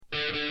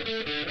This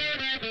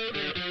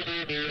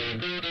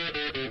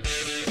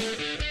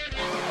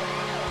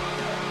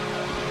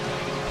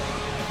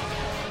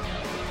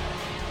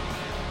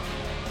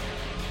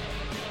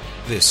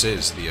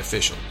is the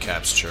official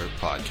Caps Chirp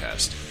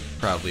podcast,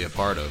 proudly a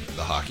part of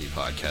the Hockey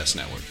Podcast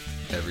Network.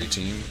 Every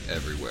team,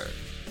 everywhere.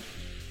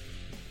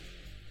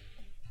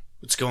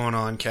 What's going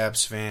on,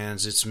 Caps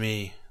fans? It's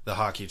me, the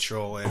Hockey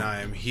Troll, and I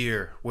am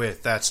here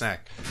with that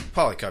snack,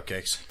 Polly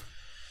Cupcakes.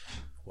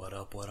 What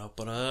up, what up,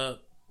 what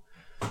up?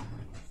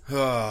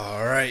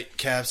 All right,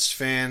 Caps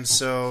fans.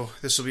 So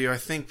this will be our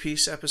Think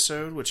Piece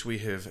episode, which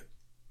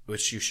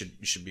you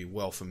should be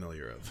well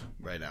familiar of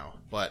right now.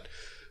 But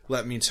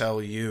let me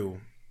tell you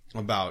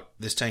about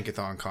this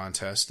Tankathon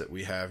contest that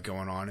we have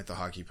going on at the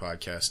Hockey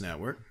Podcast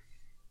Network.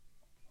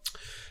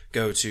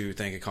 Go to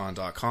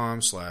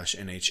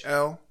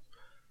thankacon.com/NHL.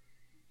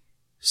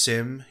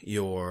 Sim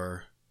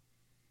your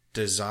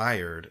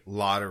desired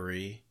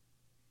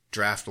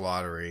draft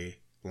lottery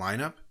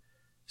lineup.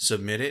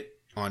 Submit it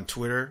on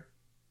Twitter,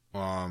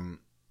 and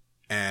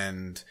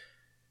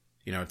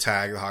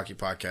tag the Hockey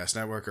Podcast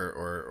Network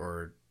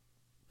or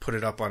put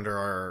it up under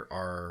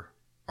our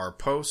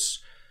posts.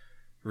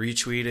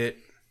 Retweet it.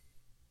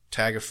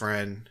 Tag a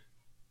friend,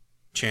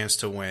 chance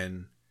to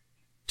win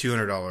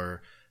 $200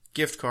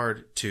 gift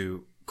card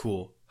to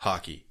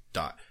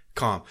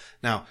coolhockey.com.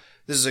 Now,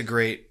 this is a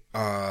great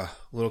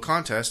little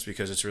contest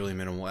because it's really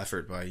minimal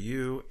effort by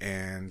you,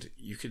 and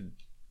you could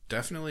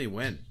definitely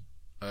win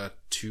a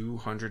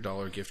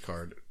 $200 gift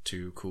card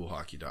to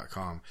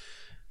coolhockey.com.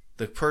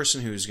 The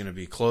person who's going to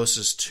be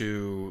closest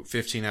to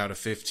 15 out of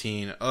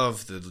 15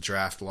 of the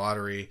draft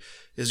lottery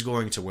is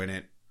going to win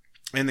it.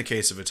 In the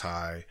case of a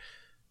tie,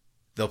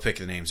 they'll pick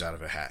the names out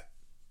of a hat.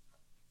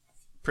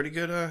 Pretty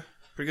good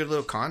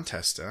little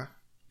contest, huh?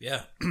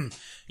 Yeah.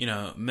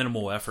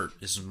 Minimal effort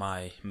is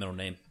my middle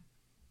name.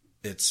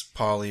 It's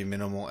Polly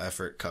Minimal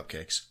Effort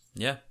Cupcakes.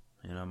 Yeah.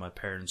 My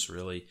parents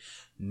really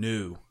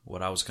knew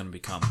what I was going to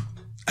become.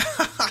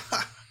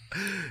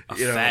 A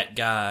fat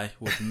guy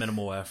with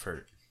minimal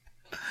effort.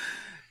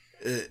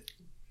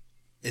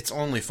 It's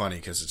only funny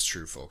because it's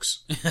true,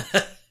 folks.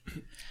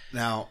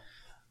 Now,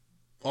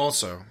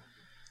 also,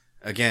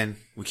 again,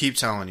 we keep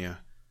telling you,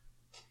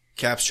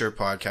 Caps Chirp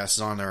Podcast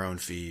is on their own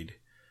feed.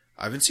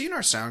 I've been seeing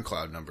our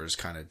SoundCloud numbers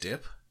kind of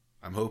dip.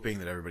 I'm hoping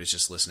that everybody's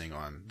just listening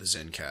on the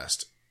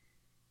ZenCast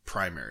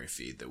primary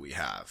feed that we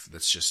have.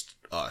 That's just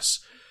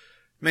us.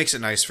 Makes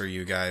it nice for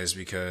you guys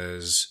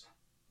because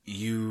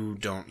you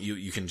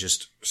can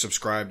just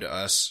subscribe to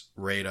us,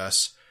 rate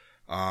us,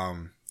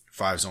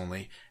 5s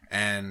only,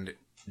 and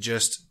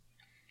just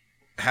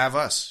have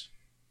us.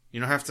 You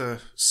don't have to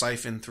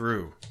siphon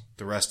through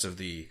the rest of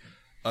the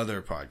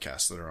other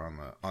podcasts that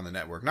are on the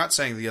network. Not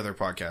saying the other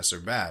podcasts are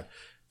bad,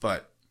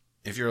 but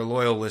if you're a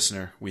loyal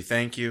listener, we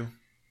thank you.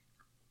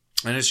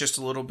 And it's just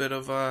a little bit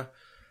of a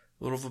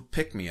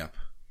pick me up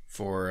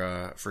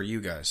for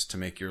you guys to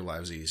make your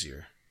lives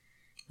easier.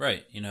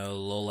 Right. A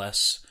little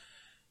less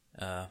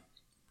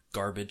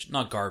garbage,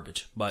 not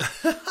garbage, but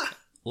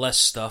less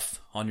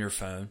stuff on your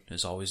phone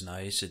is always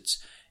nice.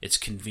 It's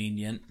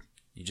convenient.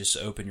 You just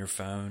open your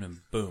phone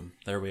and boom,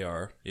 there we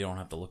are. You don't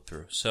have to look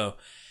through. So,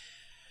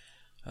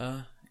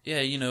 we're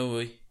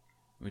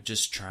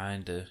just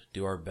trying to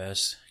do our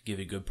best, give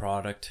you a good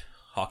product.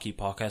 Hockey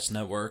Podcast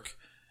Network,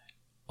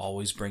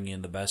 always bring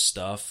in the best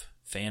stuff,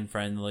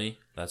 fan-friendly.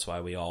 That's why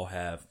we all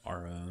have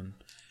our own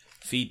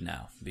feed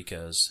now,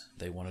 because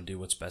they want to do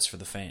what's best for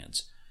the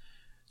fans.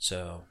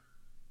 So,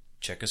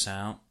 check us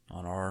out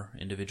on our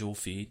individual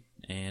feed,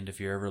 and if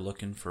you're ever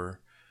looking for,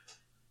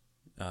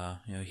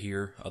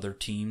 hear other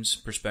teams'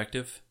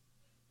 perspective,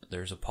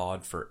 there's a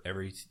pod for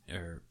every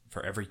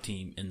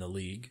team in the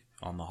league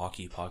on the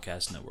Hockey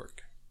Podcast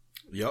Network.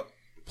 Yep.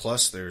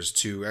 Plus, there's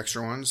 2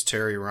 extra ones.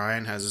 Terry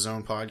Ryan has his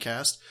own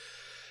podcast.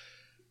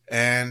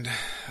 And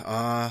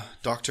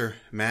Dr.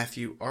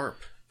 Matthew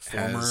Arp.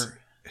 Former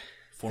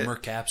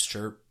Caps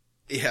Chirp.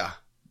 Yeah.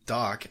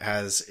 Doc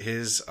has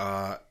his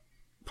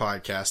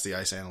podcast, the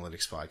Ice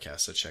Analytics Podcast,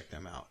 so check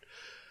them out.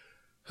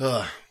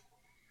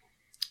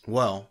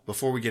 Well,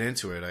 before we get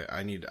into it,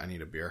 I need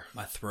a beer.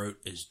 My throat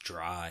is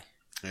dry.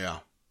 Yeah.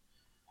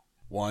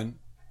 1,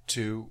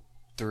 2,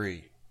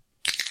 3.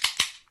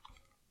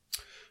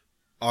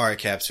 All right,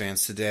 Caps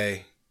fans,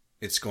 today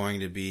it's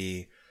going to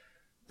be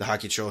the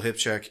Hockey Troll Hip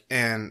Check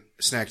and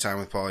Snack Time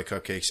with Polly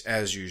Cupcakes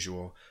as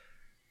usual.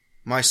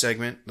 My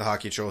segment, the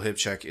Hockey Troll Hip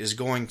Check, is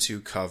going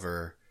to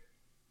cover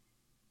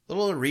a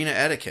little arena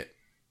etiquette.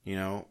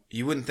 You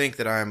wouldn't think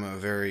that I'm a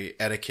very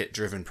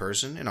etiquette-driven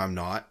person, and I'm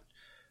not.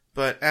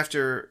 But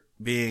after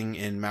being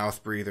in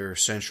Mouth Breather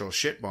Central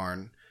Shit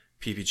Barn,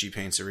 PPG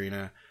Paints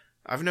Arena,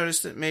 I've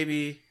noticed that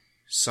maybe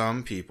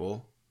some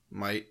people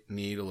might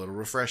need a little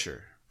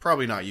refresher.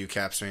 Probably not you,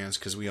 Caps fans,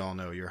 because we all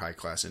know you're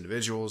high-class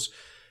individuals.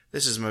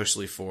 This is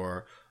mostly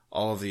for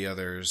all of the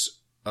other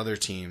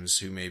teams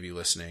who may be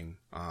listening.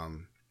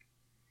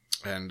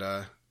 And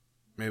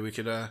maybe we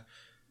could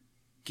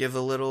give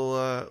a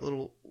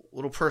little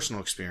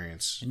personal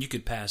experience. And you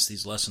could pass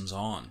these lessons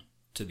on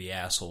to the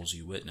assholes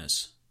you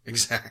witness.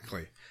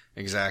 Exactly.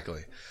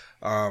 Exactly.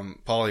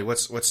 Paulie,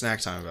 what's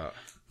snack time about?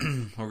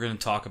 We're going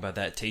to talk about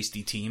that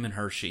tasty team in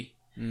Hershey.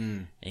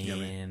 Yummy.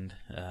 And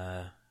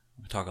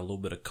we'll talk a little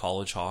bit of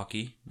college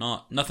hockey.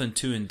 Nothing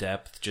too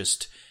in-depth,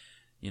 just,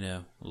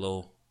 a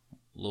little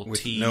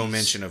With tease. no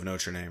mention of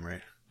Notre Dame,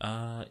 right?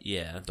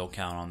 Yeah, don't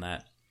count on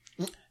that.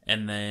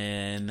 And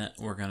then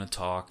we're going to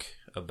talk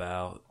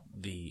about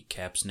the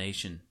Caps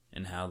Nation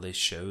and how they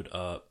showed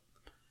up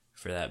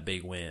for that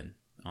big win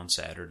on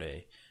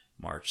Saturday,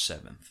 March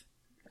 7th.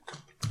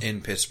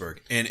 In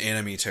Pittsburgh, in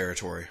enemy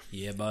territory.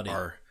 Yeah, buddy.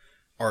 Our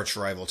arch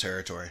rival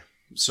territory.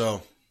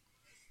 So,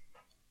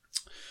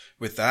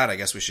 with that, I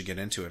guess we should get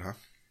into it, huh?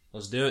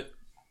 Let's do it.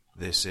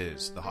 This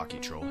is the Hockey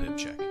Troll Hip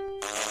Check.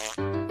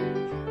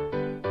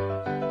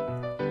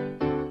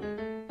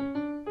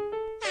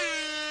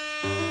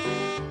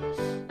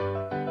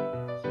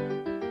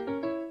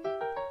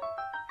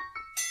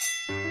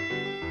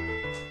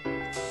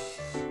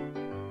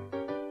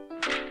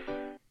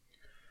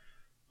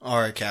 All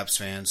right, Caps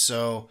fans.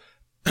 So,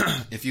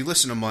 if you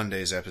listen to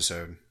Monday's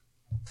episode,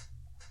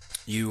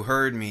 you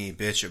heard me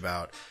bitch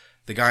about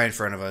the guy in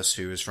front of us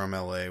who is from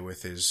LA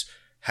with his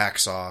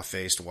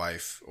hacksaw-faced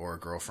wife or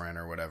girlfriend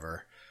or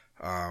whatever.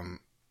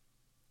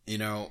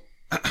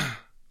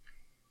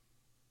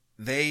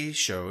 They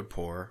showed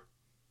poor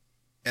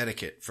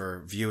etiquette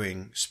for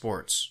viewing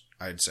sports,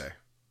 I'd say.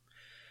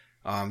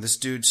 This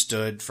dude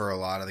stood for a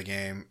lot of the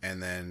game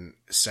and then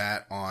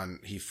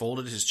he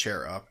folded his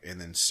chair up and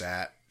then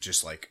sat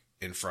just like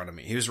in front of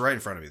me. He was right in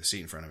front of me, the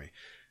seat in front of me.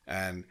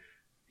 And,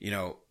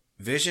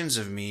 visions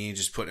of me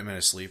just putting him in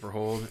a sleeper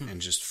hold and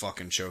just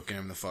fucking choking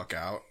him the fuck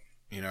out,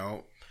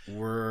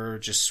 were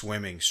just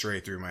swimming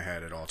straight through my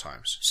head at all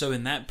times. So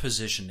in that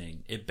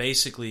positioning, it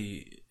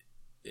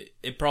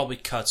probably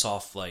cuts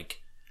off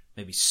like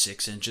maybe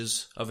 6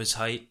 inches of his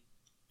height.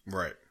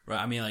 Right. Right.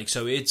 I mean,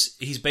 so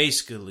he's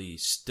basically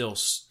still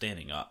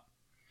standing up.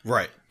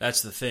 Right.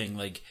 That's the thing.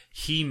 Like,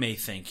 he may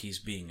think he's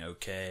being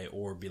okay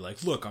or be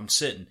like, look, I'm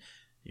sitting.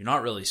 You're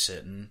not really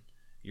sitting.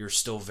 You're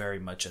still very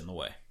much in the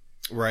way.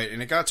 Right.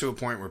 And it got to a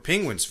point where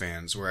Penguins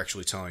fans were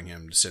actually telling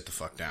him to sit the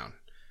fuck down.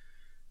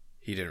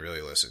 He didn't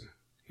really listen.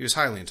 He was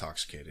highly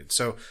intoxicated.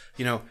 So,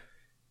 and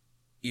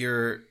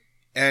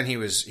he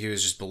was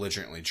just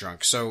belligerently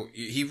drunk. So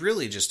he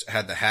really just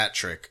had the hat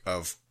trick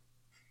of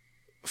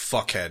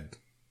fuckhead,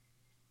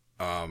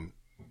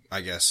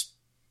 I guess,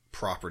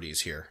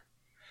 properties here.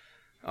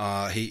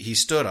 He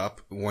stood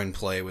up when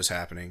play was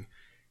happening.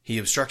 He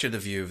obstructed the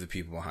view of the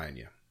people behind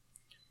you.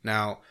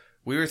 Now,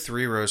 we were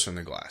 3 rows from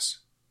the glass.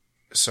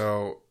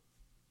 So,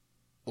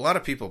 a lot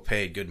of people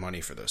paid good money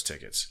for those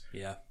tickets.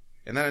 Yeah.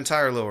 In that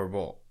entire lower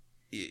bowl.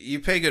 You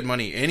pay good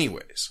money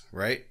anyways,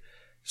 right?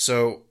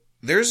 So,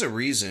 there's a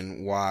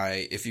reason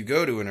why if you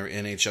go to an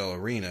NHL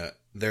arena,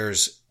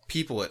 there's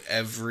people at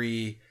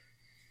there's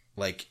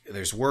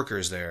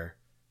workers there,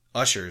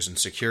 ushers and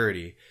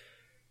security,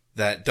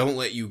 that don't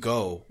let you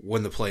go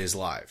when the play is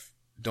live.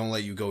 Don't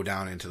let you go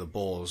down into the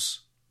bowls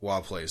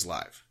while play is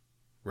live.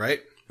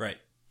 Right? Right.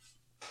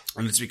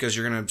 And it's because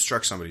you're going to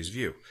obstruct somebody's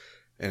view.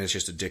 And it's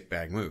just a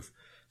dickbag move.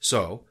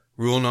 So,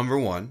 rule number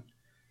 1,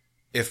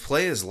 if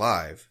play is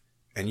live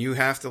and you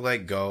have to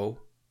go,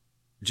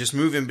 just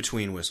move in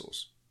between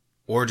whistles.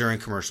 Or during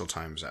commercial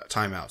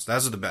timeouts.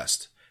 Those are the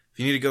best. If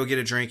you need to go get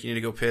a drink, you need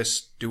to go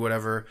piss, do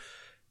whatever,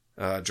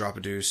 drop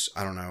a deuce.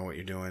 I don't know what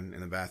you're doing in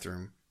the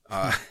bathroom.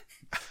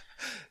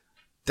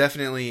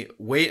 Definitely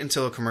wait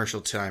until a commercial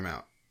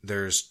timeout.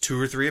 There's 2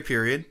 or 3 a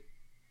period,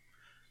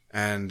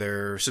 and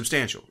they're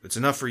substantial. It's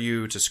enough for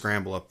you to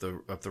scramble up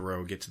the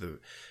row, get to the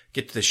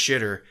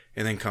shitter,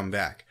 and then come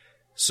back.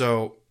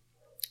 So,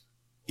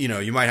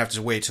 you might have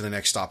to wait till the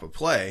next stop of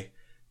play,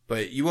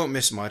 but you won't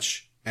miss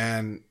much,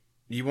 and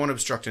you won't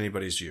obstruct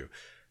anybody's view.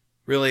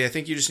 Really, I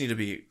think you just need to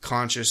be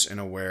conscious and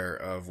aware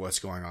of what's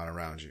going on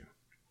around you.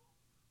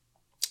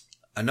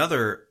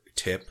 Another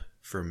tip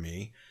from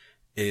me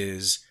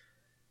is,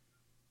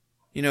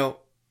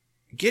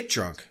 get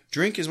drunk.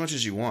 Drink as much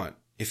as you want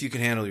if you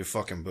can handle your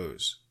fucking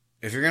booze.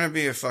 If you're going to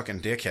be a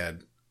fucking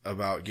dickhead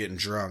about getting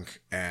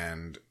drunk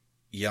and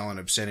yelling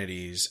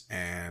obscenities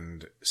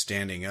and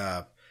standing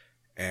up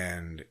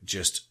and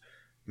just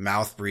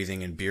mouth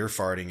breathing and beer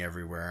farting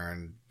everywhere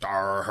and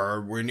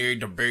we need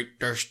to beat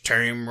this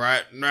team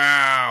right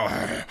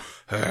now,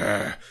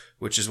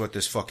 which is what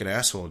this fucking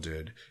asshole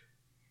did.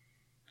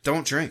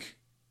 Don't drink.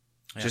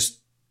 Yeah. Just,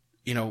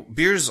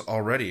 beers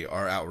already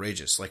are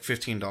outrageous, like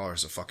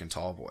 $15 a fucking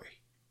tall boy.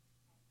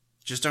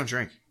 Just don't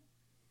drink,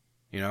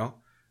 I'm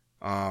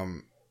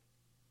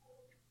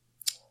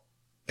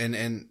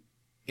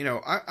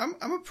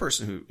a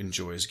person who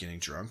enjoys getting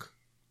drunk,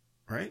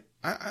 right?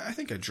 I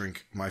think I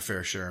drink my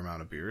fair share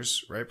amount of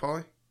beers, right,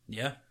 Paulie?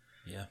 Yeah,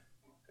 yeah.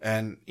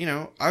 And,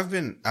 I've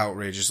been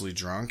outrageously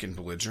drunk and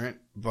belligerent,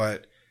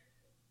 but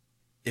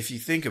if you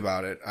think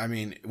about it, I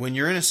mean, when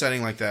you're in a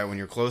setting like that, when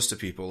you're close to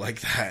people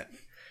like that,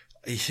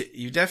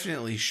 you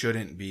definitely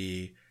shouldn't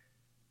be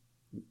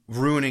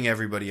ruining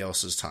everybody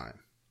else's time.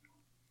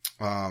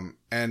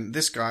 And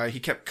this guy, he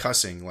kept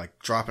cussing,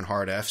 dropping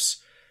hard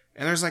Fs,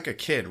 and there's a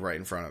kid right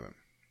in front of him.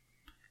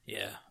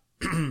 Yeah.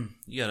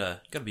 You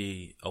gotta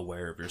be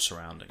aware of your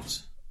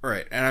surroundings.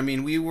 Right. And I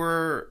mean, we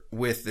were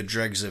with the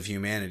dregs of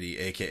humanity,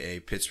 aka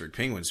Pittsburgh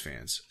Penguins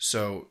fans.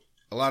 So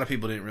a lot of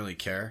people didn't really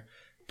care,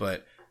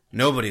 but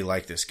nobody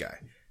liked this guy.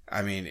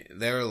 I mean,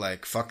 they were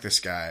like, fuck this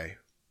guy.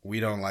 We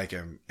don't like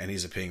him. And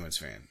he's a Penguins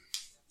fan.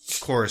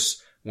 Of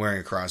course, wearing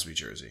a Crosby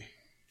jersey.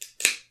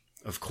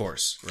 Of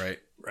course. Right.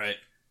 Right.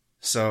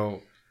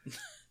 So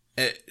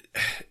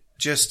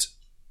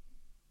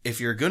if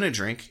you're going to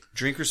drink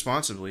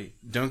responsibly.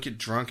 Don't get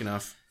drunk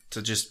enough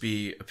to just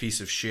be a piece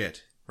of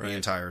shit the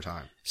entire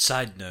time.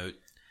 Side note,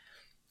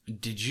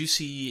 did you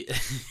see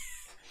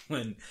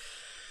when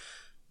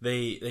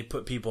they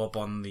put people up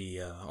on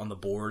the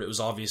board? It was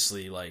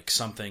obviously like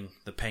something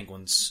the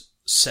Penguins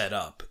set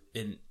up,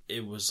 and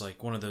it was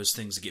like one of those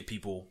things to get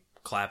people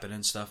clapping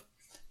and stuff.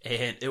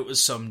 And it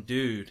was some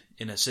dude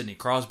in a Sidney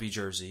Crosby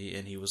jersey,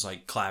 and he was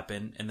like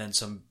clapping, and then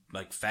some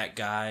like fat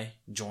guy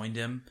joined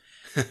him.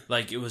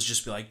 Like it was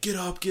just be like, get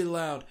up, get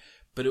loud.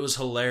 But it was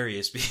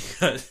hilarious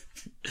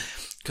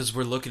because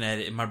we're looking at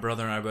it, and my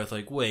brother and I are both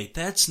like, wait,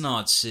 that's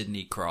not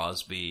Sidney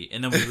Crosby.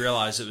 And then we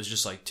realized it was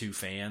just like two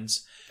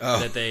fans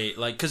that they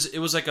like, because it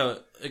was like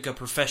a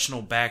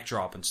professional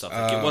backdrop and stuff.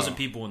 Like it wasn't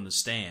people in the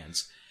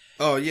stands.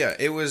 Oh yeah,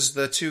 it was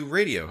the two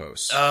radio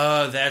hosts.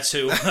 That's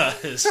who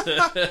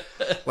it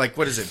was. Like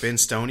what is it, Ben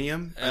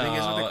Stonium? I think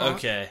is what they call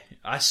okay. It.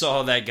 I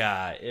saw that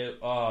guy.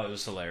 It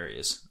was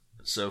hilarious.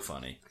 So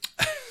funny.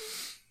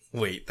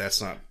 Wait, that's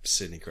not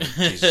Sidney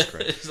Crosby. Jesus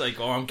Christ. It's like,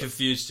 I'm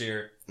confused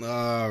here.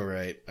 All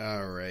right.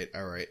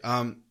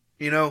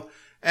 You know,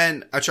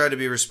 and I tried to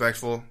be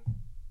respectful.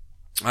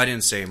 I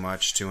didn't say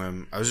much to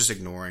him. I was just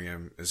ignoring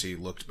him as he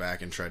looked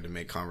back and tried to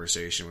make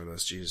conversation with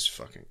us. Jesus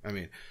fucking, I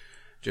mean,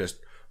 just,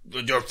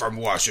 you're from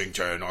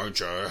Washington, aren't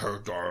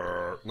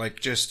you? Like,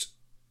 just,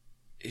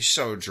 he's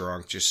so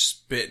drunk, just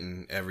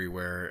spitting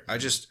everywhere. I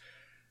just,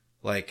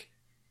 like,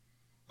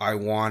 I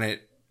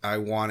wanted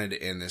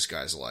to end this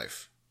guy's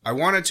life. I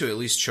wanted to at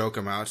least choke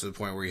him out to the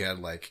point where he had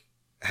like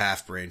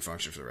half brain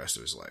function for the rest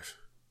of his life.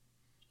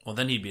 Well,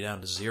 then he'd be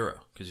down to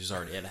 0 because he's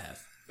already at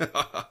half.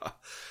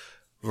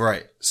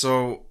 Right.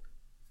 So,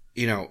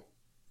 you know,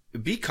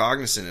 be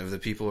cognizant of the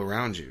people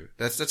around you.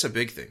 That's a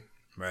big thing.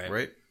 Right.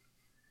 Right.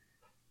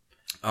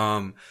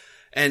 And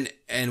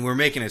we're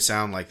making it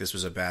sound like this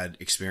was a bad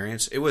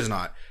experience. It was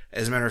not.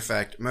 As a matter of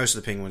fact, most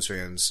of the Penguins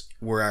fans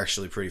were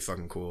actually pretty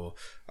fucking cool.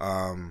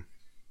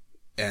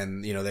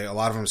 And, you know, a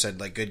lot of them said,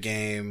 like, good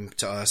game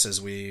to us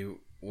as we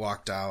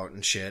walked out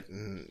and shit.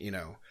 And, you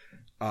know,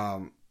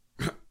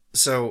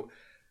 so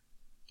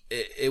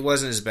it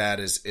wasn't as bad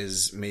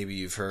as maybe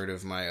you've heard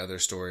of my other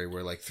story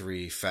where, like,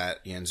 3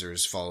 fat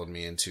Yenzers followed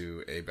me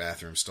into a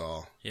bathroom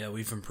stall. Yeah,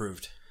 we've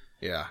improved.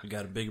 Yeah. We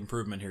got a big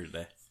improvement here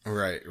today.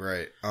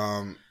 Right.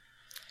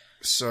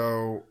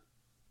 So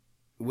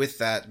with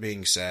that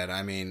being said,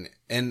 I mean,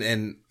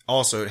 and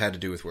also it had to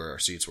do with where our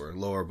seats were.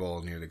 Lower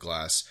bowl near the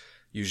glass.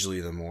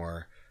 Usually the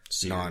more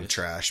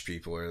non-trash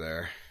people are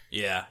there.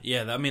 Yeah.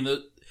 I mean,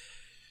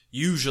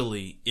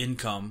 usually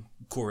income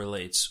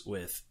correlates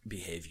with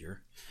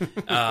behavior.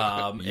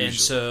 And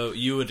so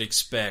you would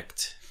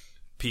expect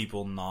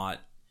people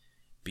not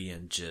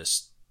being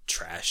just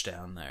trash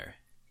down there.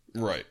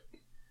 Right.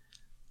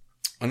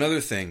 Another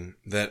thing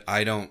that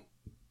I've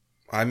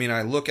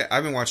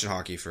been watching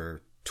hockey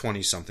for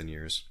 20-something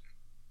years.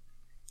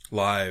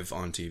 Live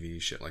on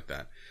TV, shit like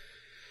that.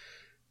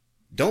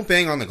 Don't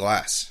bang on the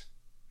glass.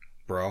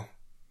 Bro.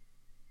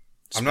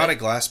 I'm not a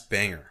glass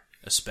banger.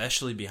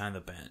 Especially behind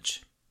the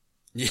bench.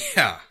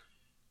 Yeah.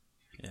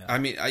 I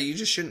mean, you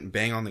just shouldn't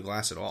bang on the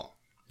glass at all.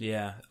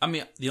 Yeah. I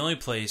mean, the only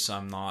place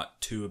I'm not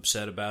too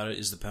upset about it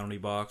is the penalty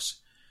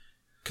box.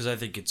 Because I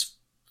think it's...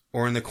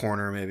 Or in the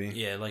corner, maybe.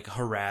 Yeah, like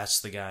harass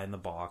the guy in the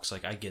box.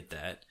 Like, I get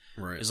that.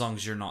 Right. As long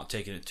as you're not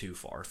taking it too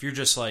far. If you're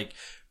just, like,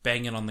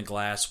 banging on the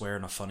glass,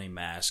 wearing a funny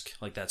mask,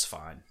 like, that's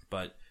fine.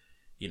 But,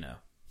 you know,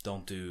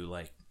 don't do,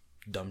 like,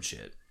 dumb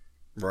shit.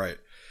 Right.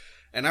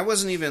 And I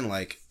wasn't even,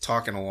 like,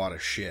 talking a lot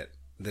of shit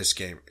this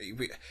game.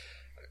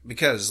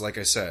 Because, like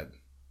I said,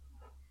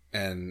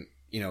 and,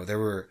 you know, there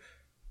were,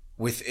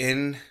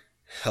 within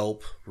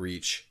help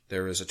reach,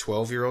 there was a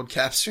 12-year-old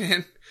Caps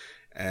fan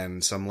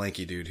and some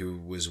lanky dude who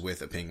was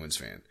with a Penguins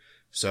fan.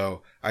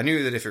 So I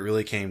knew that if it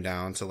really came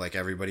down to, like,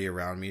 everybody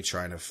around me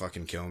trying to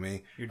fucking kill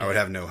me, I would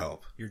have no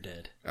help. You're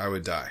dead. I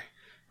would die.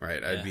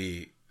 Right?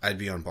 Yeah. I'd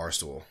be on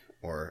Barstool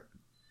or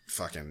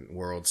fucking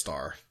World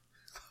Star.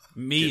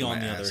 Me, on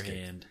the other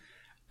hand,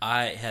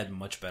 I had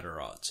much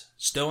better odds.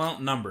 Still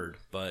outnumbered,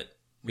 but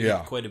we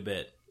had quite a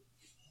bit.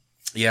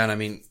 Yeah, and I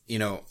mean, you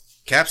know,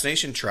 Caps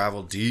Nation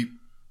traveled deep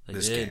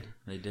this game.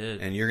 They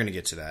did. And you're going to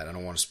get to that. I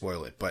don't want to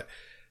spoil it, but,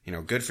 you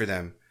know, good for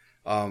them.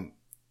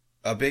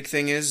 A big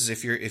thing is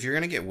if you're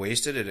going to get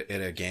wasted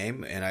at a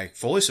game, and I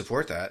fully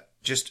support that,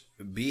 just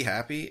be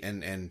happy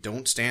and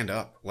don't stand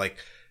up. Like,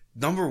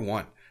 number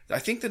one. I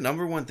think the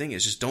number one thing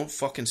is just don't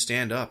fucking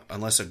stand up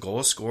unless a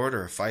goal is scored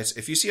or a fight's.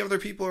 If you see other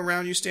people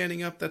around you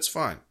standing up, that's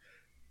fine.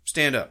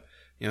 Stand up.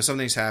 You know,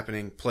 something's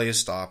happening, play is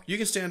stopped. You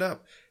can stand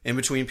up. in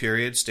between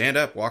periods, stand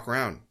up, walk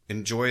around,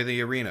 enjoy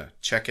the arena,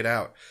 check it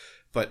out.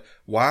 But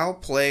while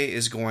play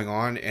is going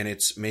on and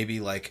it's maybe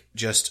like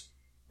just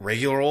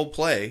regular old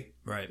play,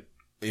 right?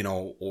 You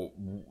know,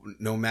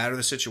 no matter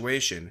the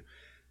situation,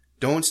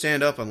 don't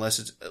stand up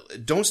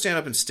don't stand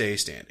up and stay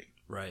standing.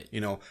 Right.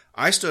 You know,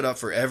 I stood up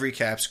for every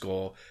Caps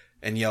goal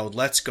and yelled,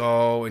 "Let's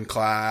go," and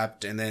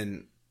clapped and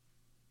then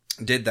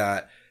did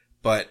that.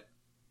 But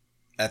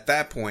at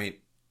that point,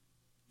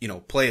 you know,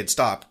 play had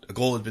stopped. A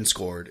goal had been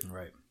scored.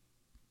 Right.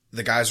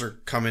 The guys were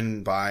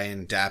coming by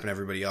and dapping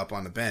everybody up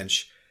on the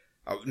bench.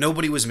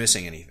 Nobody was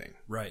missing anything.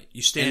 Right.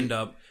 You stand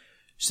up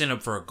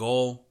for a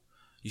goal.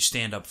 You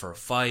stand up for a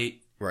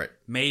fight. Right.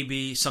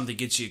 Maybe something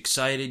gets you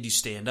excited. You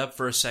stand up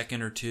for a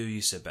second or two.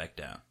 You sit back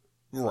down.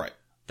 Right.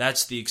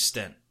 That's the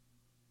extent.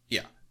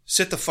 Yeah.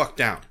 Sit the fuck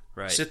down.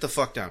 Right. Sit the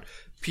fuck down.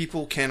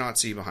 People cannot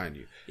see behind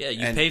you. Yeah,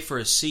 you pay for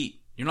a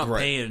seat. You're not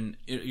paying.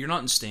 You're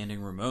not in standing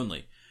room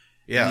only.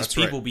 Yeah, these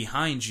people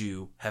behind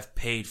you have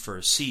paid for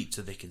a seat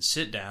so they can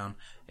sit down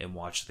and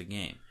watch the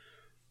game.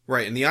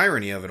 Right, and the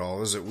irony of it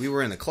all is that we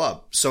were in the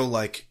club. So,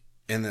 like,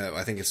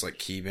 I think it's like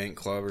KeyBank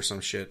Club or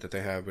some shit that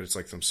they have, but it's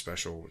like some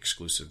special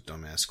exclusive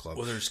dumbass club.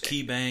 Well, there's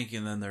KeyBank,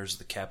 and then there's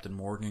the Captain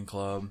Morgan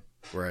Club.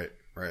 Right.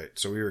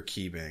 So we were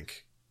KeyBank,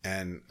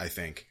 and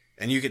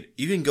you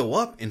can go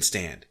up and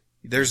stand.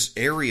 There's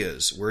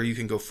areas where you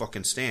can go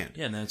fucking stand.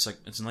 Yeah, and then it's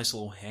a nice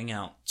little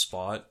hangout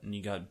spot, and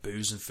you got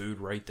booze and food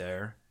right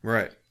there.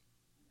 Right.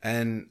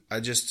 And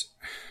I just,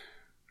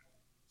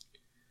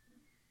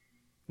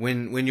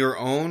 when your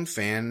own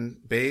fan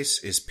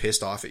base is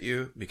pissed off at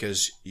you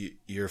because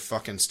you're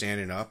fucking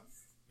standing up,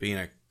 being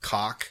a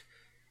cock,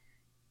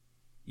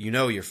 you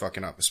know you're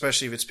fucking up,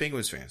 especially if it's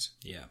Penguins fans.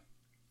 Yeah.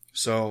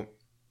 So,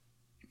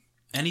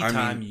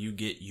 anytime you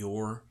get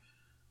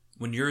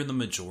when you're in the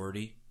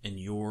majority and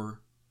your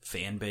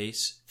fan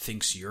base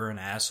thinks you're an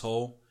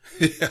asshole,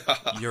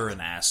 you're an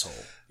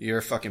asshole. You're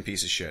a fucking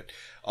piece of shit.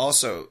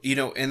 Also, you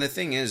know, and the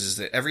thing is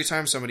that every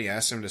time somebody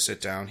asked him to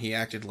sit down, he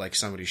acted like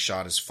somebody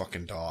shot his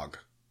fucking dog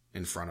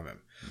in front of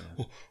him.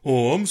 Yeah.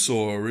 Oh, I'm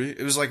sorry.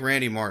 It was like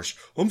Randy Marsh.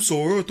 I'm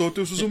sorry, I thought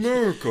this was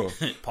America.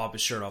 Pop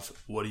his shirt off.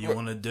 What do you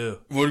want to do?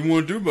 What do you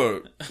want to do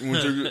about it? You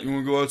want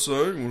to go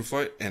outside? You want to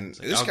fight? And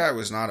this guy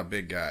was not a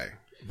big guy,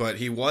 but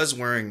he was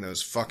wearing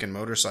those fucking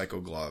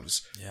motorcycle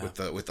gloves with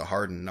the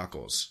hardened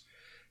knuckles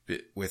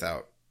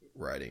without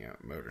riding a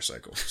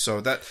motorcycle.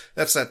 So that's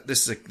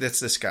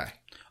this guy.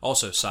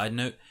 Also, side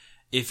note,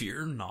 if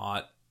you're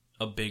not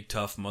a big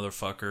tough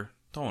motherfucker,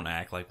 don't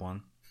act like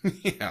one.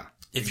 Yeah.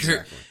 If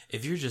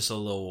you're just a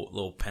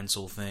little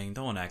pencil thing,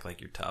 don't act like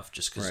you're tough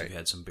just because you've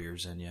had some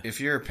beers in you. If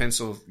you're a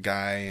pencil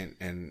guy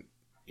and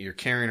you're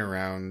carrying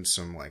around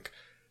some like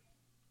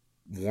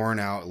worn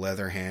out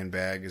leather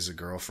handbag as a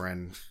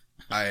girlfriend,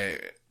 I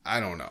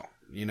don't know.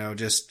 You know,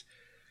 just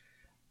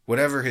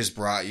whatever has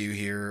brought you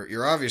here,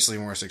 you're obviously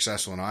more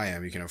successful than I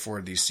am. You can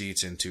afford these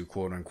seats and to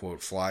quote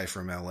unquote fly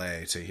from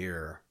LA to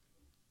here.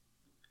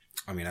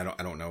 I mean, I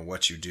don't know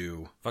what you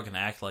do. Fucking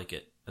act like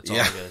it. That's all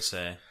I gotta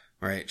say.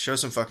 Right. Show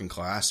some fucking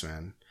class,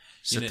 man.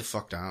 Sit the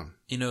fuck down.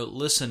 You know,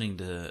 listening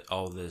to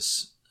all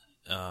this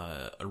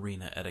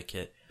arena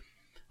etiquette,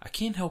 I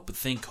can't help but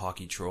think,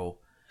 Hockey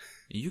Troll,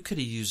 you could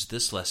have used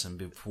this lesson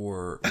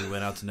before we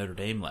went out to Notre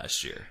Dame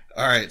last year.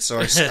 All right. So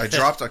I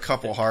dropped a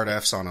couple hard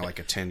Fs on like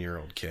a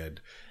 10-year-old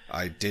kid.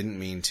 I didn't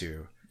mean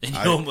to. And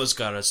you almost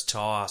got us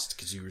tossed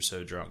because you were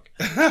so drunk.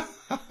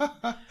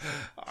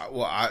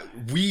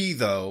 We,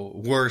 though,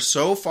 were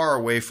so far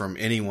away from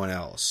anyone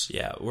else.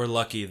 Yeah, we're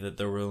lucky that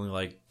there were only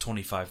like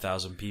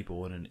 25,000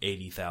 people in an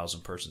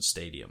 80,000 person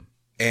stadium.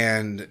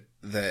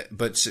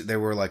 But there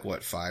were like,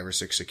 what, 5 or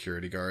 6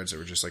 security guards that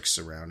were just like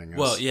surrounding us?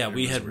 Well, yeah,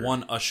 we had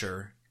one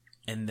usher,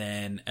 and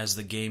then as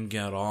the game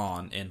got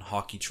on and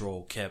Hockey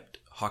Troll kept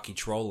hockey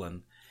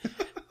trolling,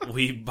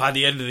 by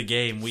the end of the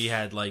game, we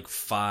had like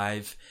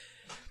 5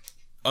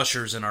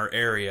 ushers in our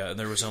area, and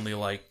there was only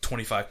like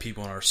 25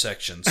 people in our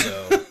section,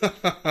 so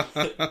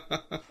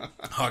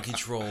Hockey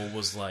Troll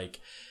was like,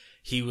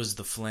 he was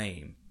the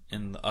flame,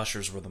 and the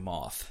ushers were the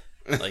moth.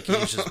 Like, he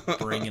was just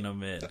bringing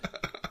them in.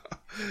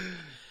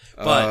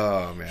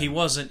 But he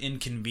wasn't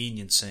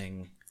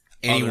inconveniencing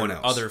anyone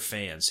else. Other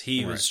fans.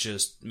 He was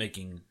just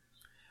making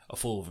a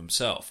fool of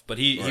himself. But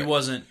he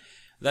wasn't,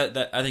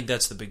 that I think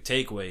that's the big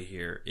takeaway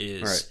here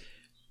is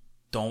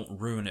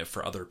don't ruin it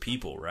for other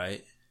people,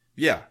 right?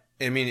 Yeah.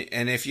 I mean,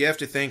 and if you have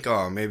to think,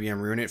 oh, maybe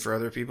I'm ruining it for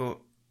other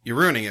people, you're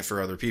ruining it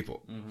for other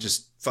people. Mm-hmm.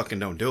 Just fucking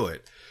don't do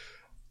it.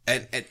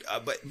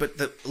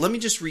 But let me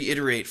just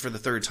reiterate for the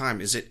third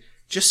time: is it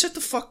just sit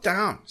the fuck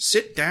down,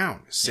 sit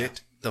down,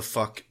 sit the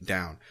fuck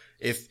down.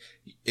 If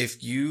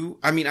you,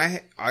 I mean,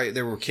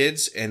 there were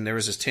kids, and there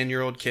was this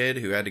 10-year-old kid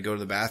who had to go to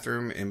the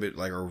bathroom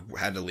or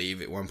had to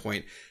leave at one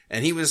point,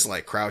 and he was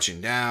like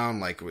crouching down,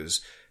 like it was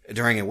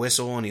during a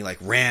whistle, and he like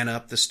ran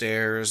up the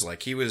stairs,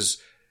 like he was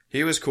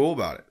cool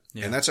about it.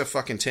 Yeah. And that's a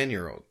fucking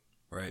 10-year-old.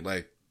 Right.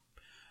 Like,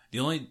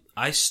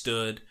 I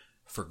stood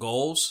for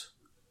goals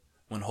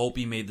when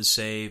Holtby made the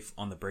save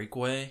on the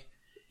breakaway.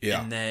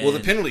 Yeah. And then, well, the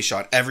penalty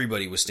shot,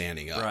 everybody was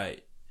standing up.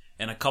 Right.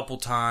 and a couple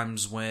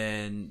times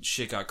when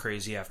shit got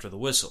crazy after the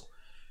whistle.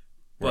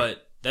 Right.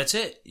 But that's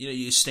it.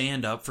 You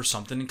stand up for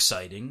something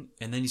exciting,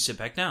 and then you sit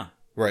back down.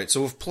 Right.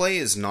 So if play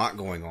is not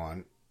going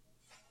on,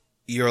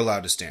 you're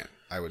allowed to stand,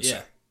 I would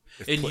say.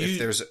 If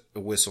there's a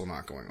whistle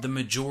not going on. The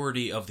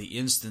majority of the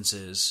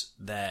instances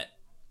that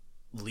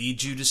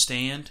lead you to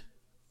stand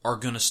are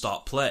going to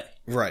stop play.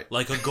 Right.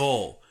 Like a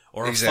goal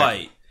or a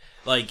fight.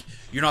 Like,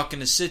 you're not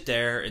going to sit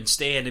there and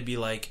stand and be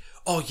like,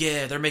 oh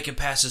yeah, they're making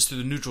passes through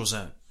the neutral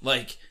zone.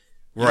 Like,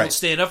 you don't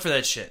stand up for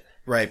that shit.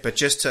 Right, but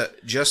just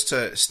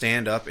to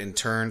stand up and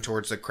turn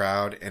towards the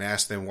crowd and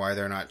ask them why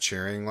they're not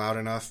cheering loud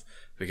enough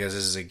because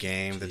this is a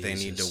game that they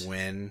need to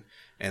win,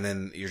 and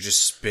then you're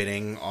just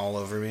spitting all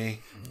over me.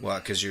 Well,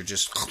 because you're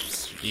just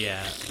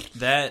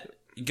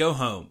go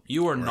home.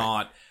 You are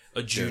not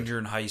a junior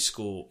in high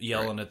school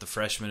yelling at the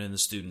freshmen in the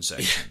student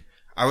section.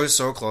 I was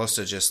so close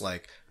to just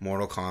like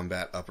Mortal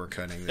Kombat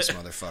uppercutting this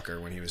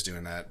motherfucker when he was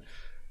doing that.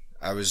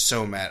 I was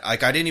so mad.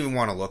 Like, I didn't even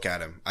want to look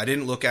at him. I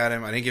didn't look at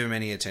him. I didn't give him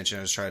any attention.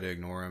 I was trying to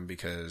ignore him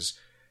because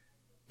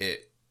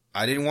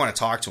I didn't want to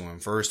talk to him,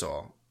 first of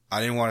all. I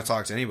didn't want to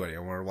talk to anybody. I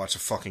wanted to watch a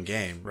fucking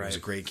game. Right. It was a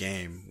great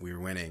game. We were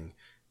winning.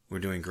 We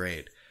were doing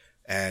great.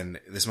 And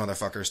this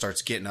motherfucker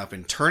starts getting up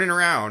and turning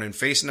around and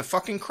facing the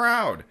fucking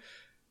crowd.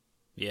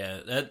 Yeah,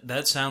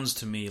 that sounds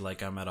to me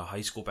like I'm at a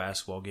high school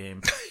basketball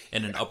game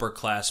and an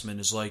upperclassman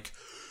is like,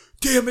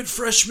 damn it,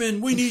 freshman,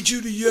 we need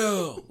you to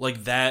yell.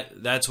 Like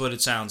that's what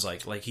it sounds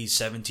like. Like he's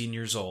 17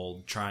 years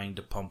old trying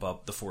to pump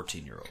up the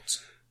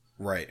 14-year-olds.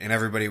 Right. And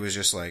everybody was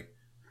just like,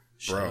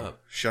 bro,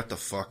 shut the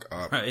fuck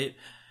up. Right.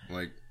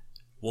 Like,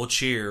 we'll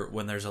cheer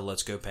when there's a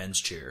Let's Go Pens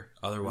cheer.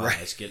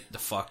 Otherwise, get the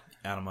fuck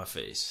out of my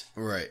face.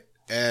 Right.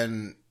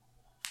 And,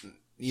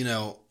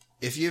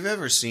 if you've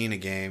ever seen a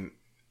game,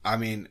 I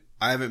mean,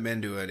 I haven't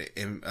been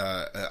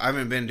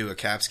to a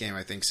Caps game,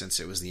 I think, since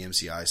it was the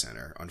MCI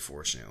Center,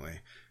 unfortunately.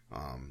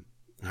 I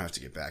have to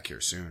get back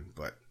here soon,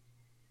 but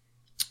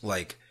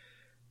like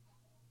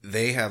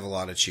they have a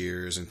lot of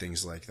cheers and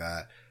things like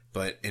that.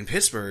 But in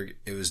Pittsburgh,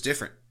 it was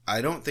different.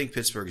 I don't think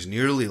Pittsburgh's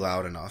nearly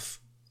loud enough,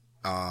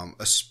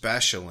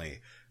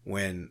 especially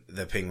when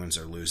the Penguins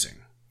are losing.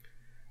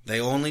 They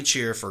only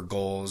cheer for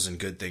goals and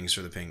good things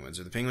for the Penguins.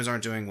 If the Penguins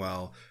aren't doing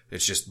well,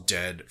 it's just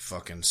dead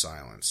fucking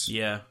silence.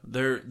 Yeah,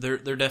 they're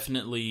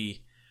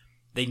definitely,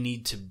 they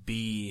need to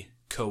be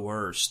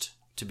coerced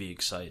to be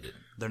excited.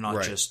 They're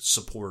not just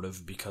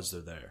supportive because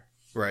they're there.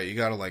 Right, you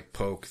gotta like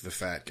poke the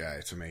fat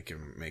guy to make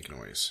him make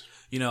noise.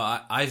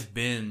 I've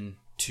been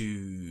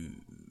to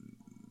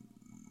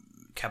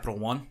Capital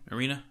One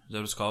Arena. Is that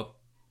what it's called?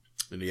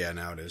 Yeah,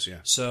 now it is, yeah.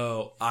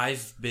 So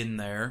I've been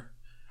there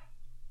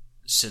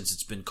since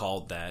it's been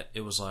called that.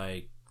 It was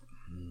like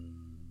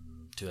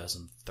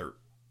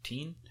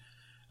 2013.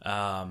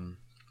 And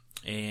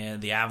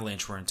the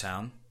Avalanche were in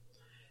town.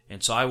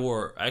 And so I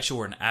actually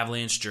wore an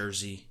Avalanche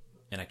jersey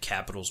and a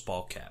Capitals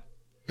ball cap.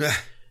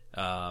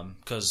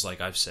 Because, like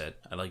I've said,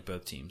 I like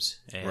both teams.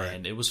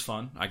 And it was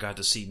fun. I got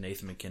to see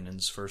Nathan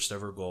McKinnon's first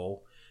ever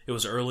goal. It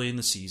was early in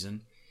the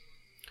season.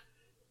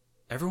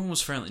 Everyone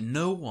was friendly.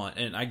 No one,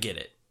 and I get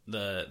it.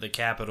 The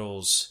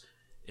Capitals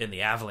and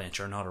the Avalanche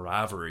are not a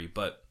rivalry,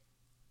 but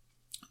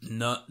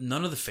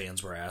none of the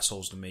fans were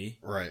assholes to me.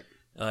 Right.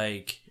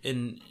 Like,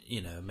 and,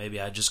 maybe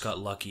I just got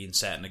lucky and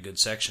sat in a good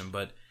section,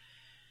 but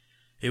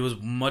it was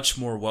much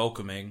more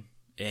welcoming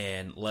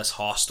and less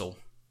hostile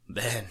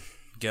than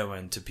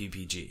going to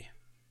PPG.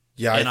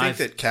 Yeah, I think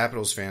that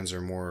Capitals fans are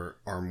more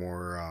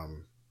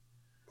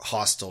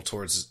hostile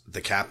towards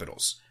the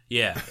Capitals.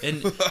 Yeah,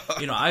 and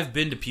I've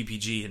been to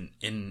PPG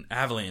in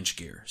Avalanche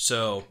gear,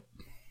 so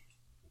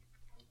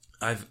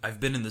I've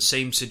been in the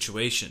same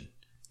situation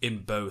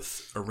in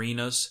both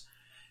arenas.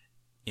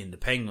 And the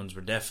Penguins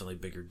were definitely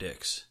bigger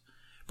dicks.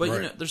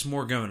 But, there's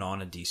more going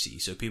on in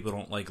DC, so people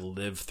don't,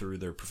 live through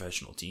their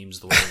professional teams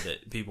the way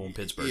that people in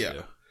Pittsburgh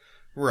do.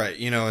 Right.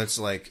 It's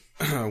like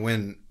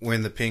when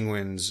the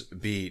Penguins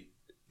beat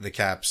the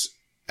Caps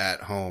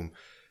at home,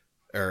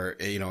 or,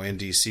 in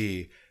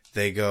DC,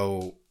 they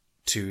go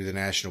to the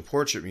National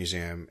Portrait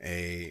Museum,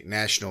 a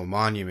national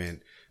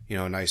monument,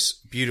 nice,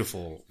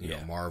 beautiful,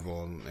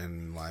 marble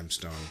and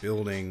limestone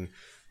building,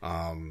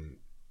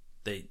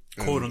 they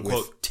quote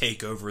unquote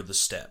take over the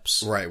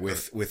steps. Right,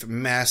 with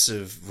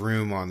massive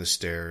room on the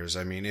stairs.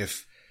 I mean,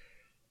 if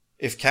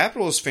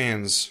Capitals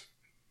fans,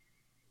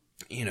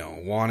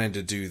 wanted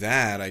to do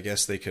that, I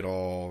guess they could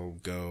all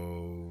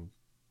go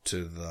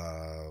to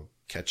the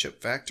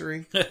ketchup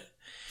factory.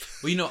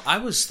 Well, I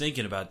was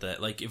thinking about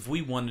that. Like, if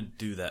we wanted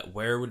to do that,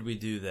 where would we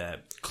do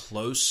that?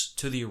 Close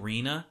to the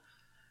arena?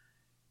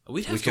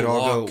 We'd have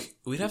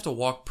to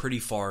walk pretty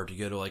far to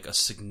go to a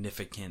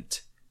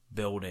significant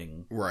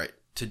building. Right.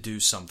 To do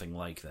something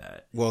like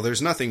that. Well,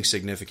 there's nothing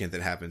significant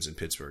that happens in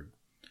Pittsburgh,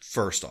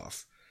 first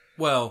off.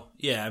 Well,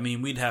 yeah,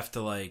 we'd have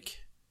to,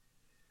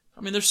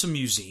 there's some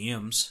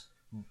museums.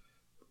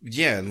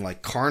 Yeah,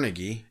 and,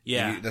 Carnegie.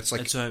 Yeah. That's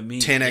what I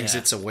mean. 10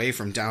 exits away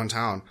from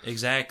downtown.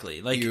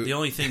 Exactly. The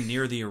only thing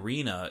near the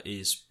arena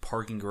is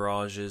parking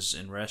garages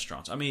and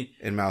restaurants.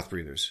 And mouth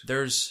breathers.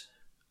 There's,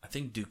 I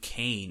think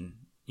Duquesne,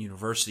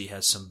 University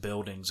has some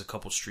buildings a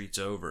couple streets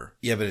over.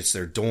 Yeah, but it's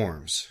their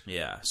dorms.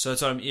 Yeah, so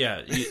that's what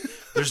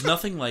there's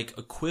nothing like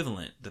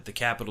equivalent that the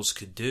Capitals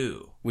could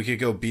do. We could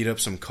go beat up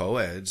some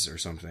co-eds or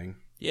something.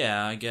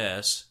 Yeah, I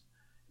guess.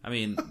 I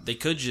mean, they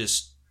could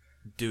just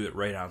do it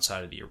right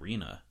outside of the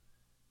arena.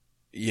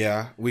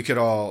 Yeah, we could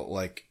all,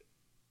 like,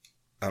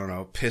 I don't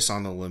know, piss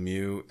on the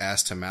Lemieux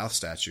ass-to-mouth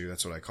statue.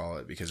 That's what I call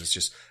it, because it's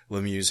just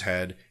Lemieux's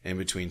head in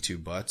between two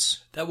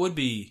butts. That would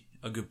be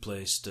a good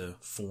place to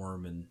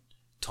form and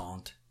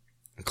taunt.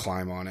 And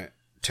climb on it,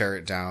 tear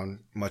it down,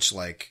 much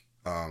like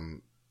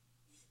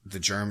the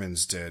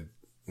Germans did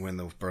when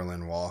the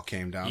Berlin Wall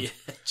came down. Yeah,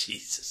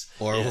 Jesus.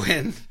 Or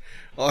when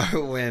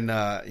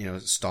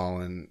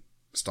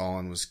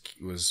Stalin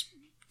was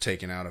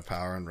taken out of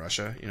power in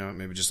Russia.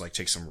 Maybe just like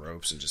take some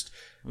ropes and just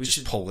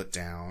pull it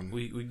down.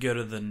 We go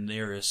to the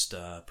nearest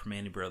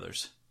Permane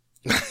Brothers.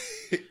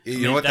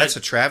 You know what? That's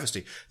a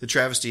travesty. The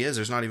travesty is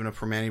there's not even a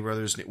Permane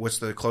Brothers. What's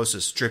the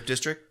closest strip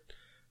district?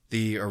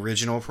 The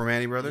original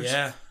Permane Brothers.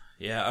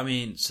 Yeah. I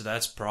mean, so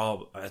that's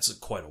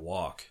quite a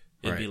walk.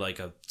 It'd be like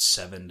a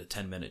 7 to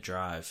 10 minute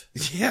drive.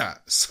 Yeah.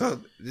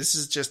 So this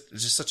is just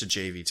such a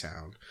JV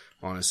town,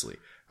 honestly.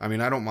 I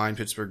mean, I don't mind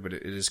Pittsburgh, but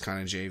it is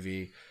kind of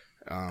JV.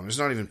 There's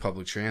not even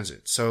public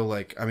transit. So,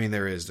 like, I mean,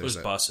 there's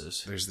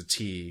buses. There's the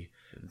T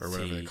or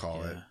whatever they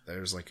call it.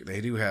 There's like,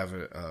 they do have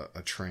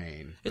a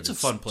train. It's a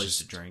fun place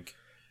to drink.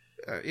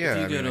 Yeah.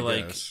 If you go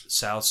to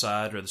South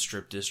Side or the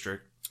Strip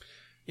District.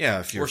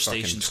 Yeah. If you're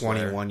fucking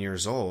 21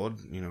 years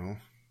old,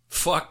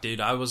 Fuck,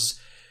 dude.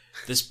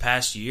 This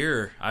past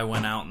year, I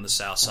went out in the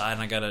South Side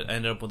and I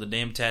ended up with a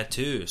damn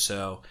tattoo.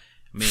 So,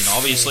 I mean,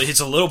 obviously it's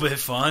a little bit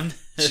fun.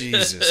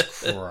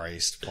 Jesus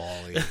Christ,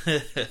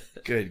 Paulie.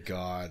 Good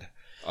God.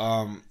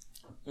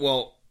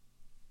 Well,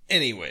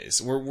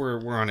 anyways,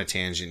 we're on a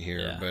tangent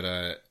here,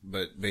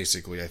 but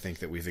basically I think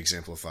that we've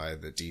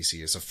exemplified that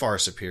DC is a far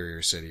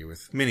superior city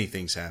with many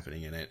things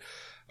happening in it.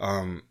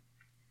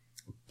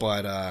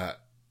 But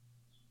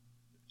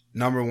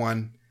number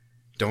one,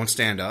 don't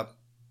stand up.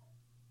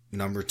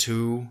 Number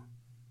two,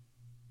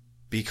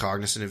 be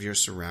cognizant of your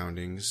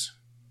surroundings.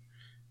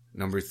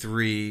 Number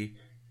three,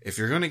 if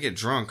you're going to get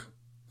drunk,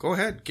 go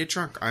ahead, get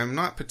drunk. I'm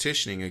not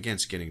petitioning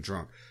against getting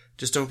drunk.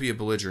 Just don't be a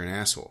belligerent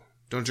asshole.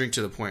 Don't drink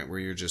to the point where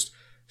you're just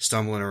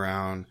stumbling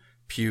around,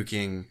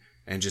 puking,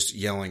 and just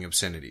yelling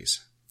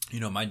obscenities.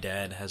 My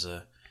dad has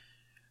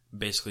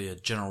basically a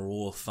general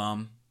rule of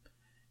thumb.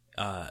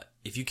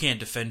 If you can't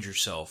defend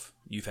yourself,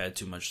 you've had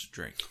too much to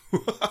drink.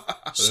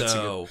 That's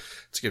a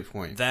good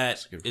point.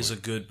 That is a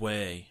good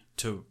way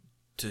to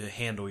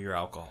handle your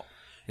alcohol.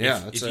 Yeah,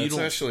 that's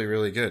actually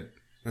really good.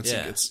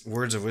 It's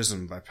words of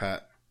wisdom by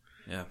Pat.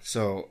 Yeah.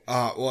 So,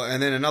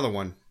 and then another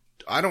one.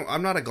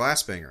 I'm not a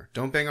glass banger.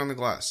 Don't bang on the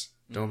glass.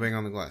 Don't bang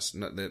on the glass.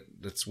 No,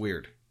 that's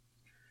weird.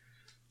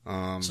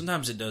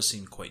 Sometimes it does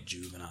seem quite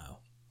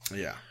juvenile.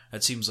 Yeah.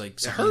 That seems like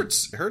it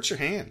hurts. It hurts your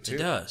hand too. It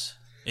does.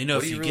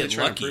 If you get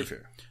lucky.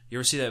 You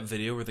ever see that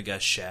video where the guy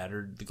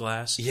shattered the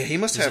glass? Yeah, he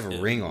must have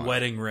a ring on.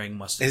 Wedding ring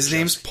must have. His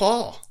name's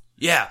Paul.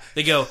 Yeah,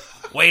 they go,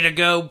 way to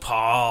go,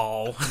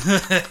 Paul.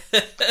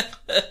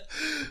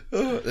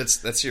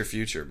 That's your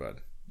future, bud.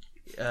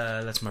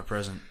 That's my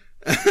present.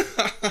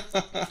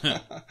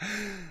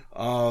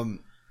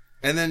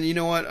 And then you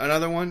know what?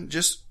 Another one,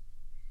 just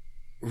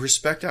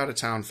respect out of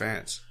town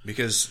fans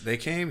because they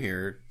came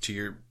here to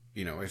your,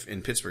 if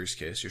in Pittsburgh's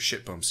case, your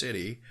shitbum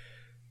city,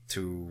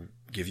 to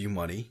give you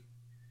money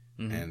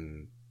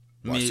and.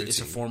 It's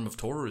a form of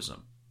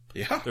tourism.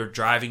 Yeah. They're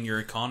driving your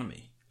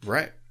economy.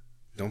 Right.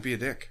 Don't be a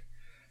dick.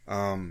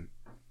 I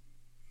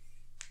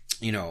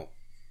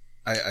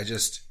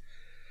just...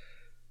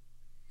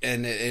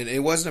 And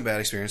it wasn't a bad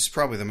experience. It's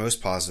probably the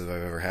most positive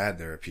I've ever had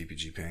there at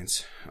PPG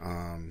Paints.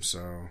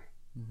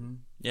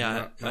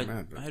 Yeah, I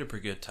had a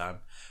pretty good time.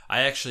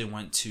 I actually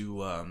went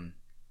to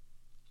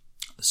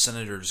the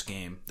Senators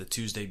game the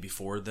Tuesday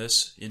before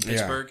this in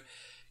Pittsburgh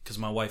because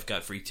my wife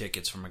got free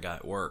tickets from a guy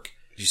at work.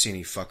 Did you see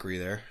any fuckery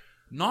there?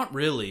 Not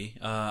really.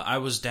 I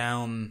was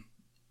down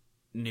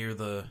near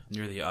the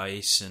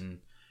ice, and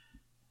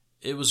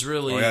it was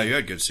really... Oh, yeah, you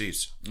had good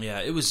seats.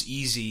 Yeah, it was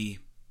easy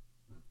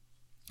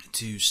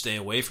to stay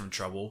away from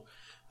trouble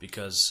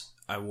because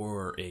I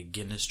wore a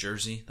Guinness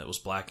jersey that was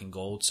black and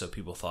gold, so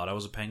people thought I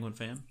was a Penguin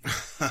fan.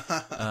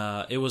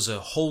 It was a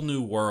whole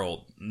new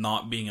world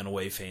not being an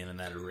away fan in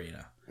that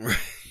arena. Right.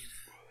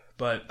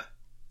 But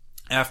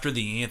after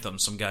the anthem,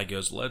 some guy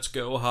goes, "Let's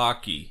go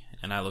hockey."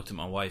 And I looked at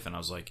my wife and I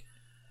was like,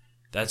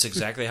 that's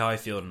exactly how I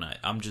feel tonight.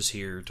 I'm just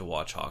here to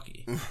watch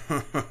hockey.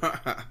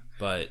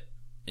 But,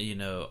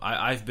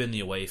 I've been the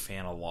away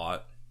fan a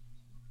lot.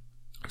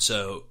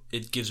 So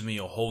it gives me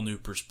a whole new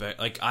perspective.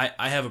 Like,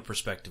 I have a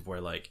perspective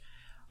where, like,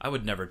 I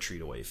would never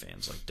treat away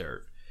fans like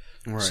dirt.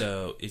 Right.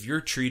 So if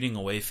you're treating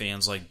away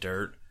fans like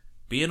dirt,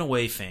 be an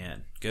away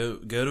fan. Go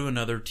to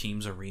another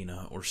team's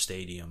arena or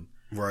stadium.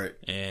 Right.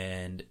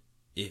 And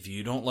if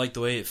you don't like the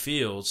way it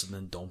feels,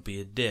 then don't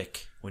be a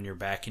dick when you're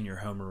back in your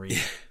home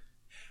arena.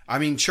 I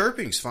mean,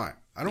 chirping's fine.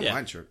 I don't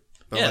mind chirp.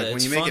 But like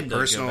when you make it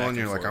personal and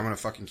you're like, I'm going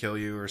to fucking kill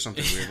you or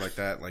something weird like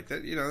that,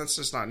 that's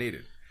just not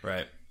needed.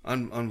 Right.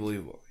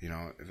 unbelievable. You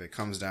know, if it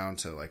comes down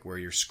to like where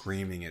you're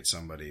screaming at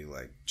somebody,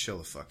 like chill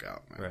the fuck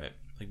out, man. Right.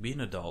 Like be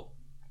an adult.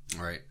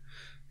 Right.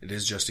 It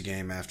is just a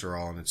game after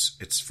all, and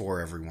it's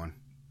for everyone.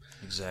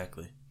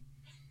 Exactly.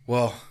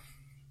 Well,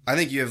 I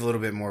think you have a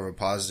little bit more of a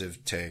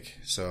positive take,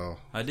 so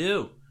I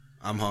do.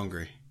 I'm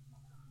hungry.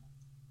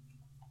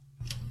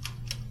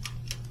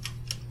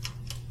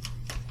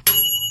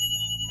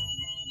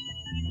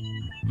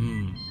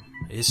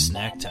 It's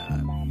snack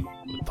time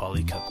with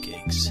Polly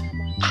Cupcakes.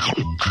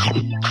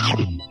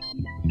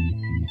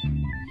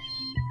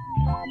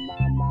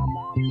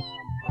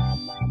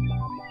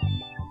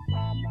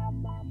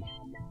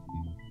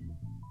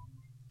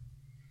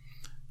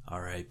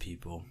 All right,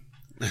 people.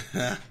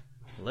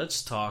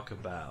 Let's talk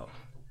about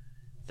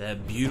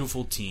that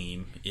beautiful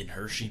team in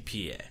Hershey,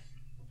 PA.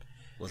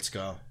 Let's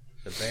go.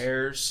 The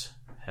Bears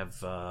have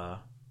had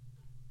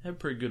a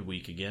pretty good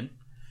week again.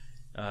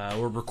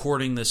 We're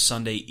recording this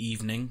Sunday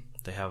evening.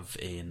 They have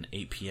an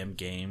 8 p.m.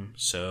 game,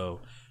 so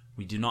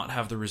we do not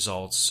have the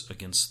results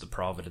against the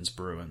Providence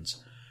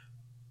Bruins,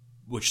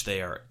 which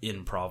they are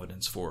in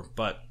Providence for.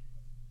 But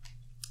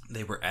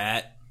they were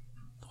at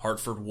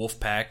Hartford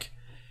Wolfpack,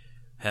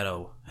 had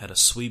a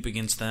sweep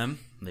against them.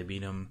 They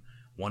beat them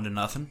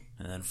 1-0 and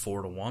then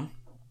 4-1.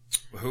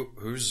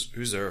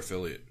 Who's their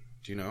affiliate?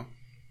 Do you know?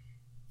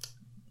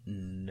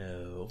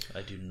 No,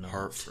 I do not.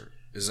 Hartford.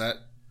 Is that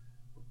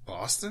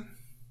Boston?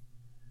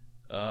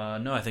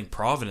 No, I think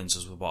Providence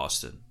is with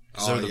Boston.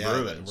 Oh, they're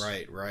the Bruins.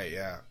 Right,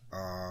 yeah.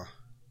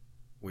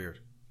 Weird.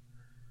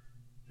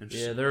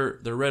 Yeah, they're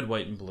red,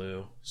 white, and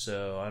blue.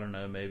 So I don't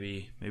know.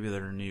 Maybe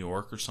they're in New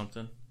York or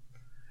something.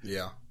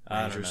 Yeah,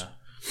 I don't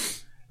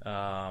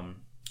know.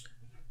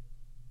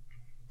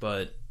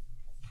 But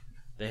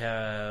they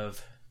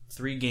have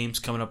 3 games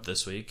coming up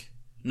this week.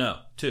 No,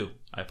 2.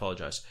 I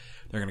apologize.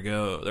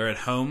 They're at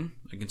home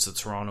against the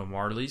Toronto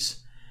Marlies,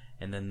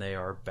 and then they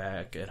are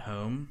back at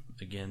home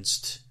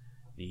against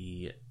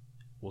the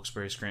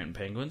Wilkes-Barre Scranton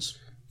Penguins.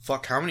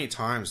 Fuck, how many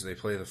times do they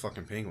play the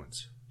fucking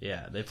Penguins?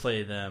 Yeah, they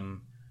play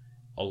them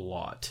a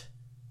lot.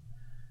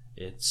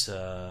 It's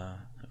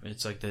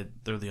like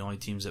they're the only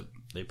teams that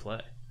they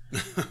play,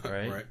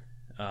 right? Right.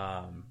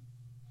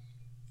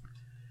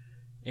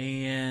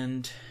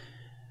 And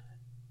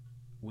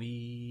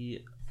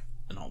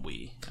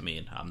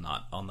I'm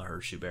not on the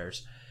Hershey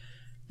Bears.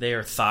 They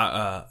are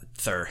tied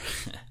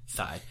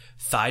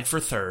for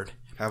third.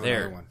 Have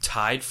They're another one.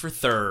 tied for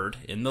third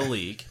in the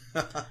league,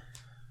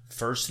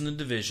 first in the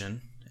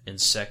division, and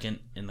second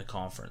in the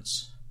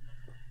conference.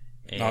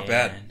 Not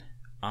bad.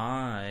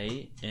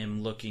 I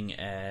am looking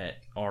at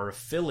our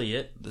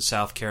affiliate, the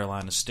South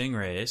Carolina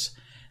Stingrays.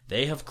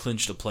 They have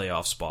clinched a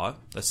playoff spot.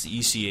 That's the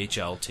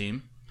ECHL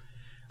team.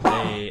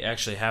 They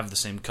actually have the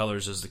same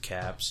colors as the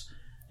Caps.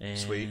 And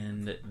Sweet.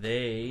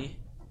 they,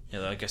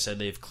 like I said,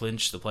 they've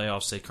clinched the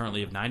playoffs. They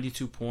currently have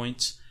 92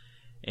 points,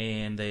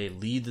 and they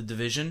lead the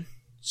division.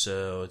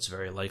 So it's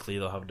very likely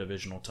they'll have a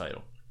divisional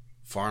title.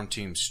 Farm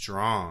team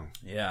strong.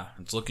 Yeah,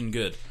 it's looking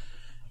good.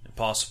 A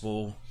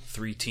possible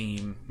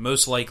 3-team,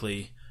 most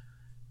likely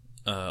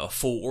a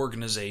full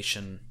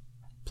organization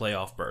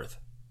playoff berth.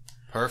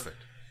 Perfect.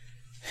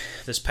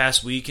 This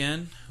past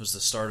weekend was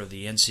the start of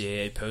the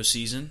NCAA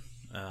postseason.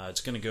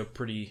 It's going to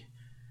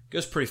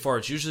goes pretty far.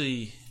 It's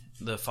usually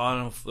the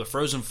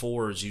Frozen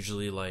Four is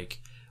usually like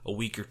a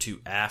week or 2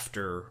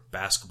 after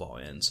basketball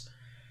ends.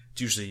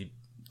 It's usually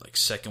like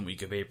second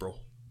week of April.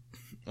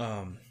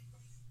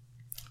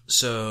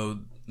 So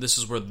this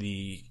is where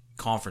the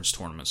conference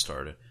tournament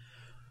started.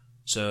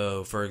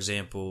 So, for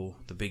example,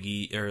 the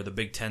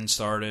Big Ten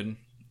started.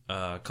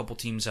 A couple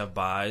teams have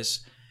byes.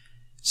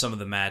 Some of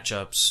the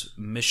matchups: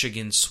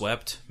 Michigan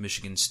swept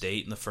Michigan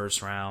State in the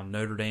first round.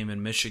 Notre Dame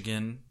and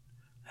Michigan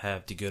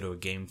have to go to a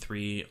Game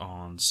 3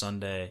 on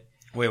Sunday.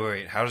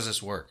 Wait. How does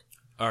this work?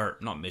 Or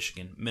not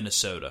Michigan,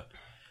 Minnesota.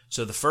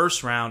 So the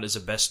first round is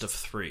a best of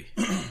 3.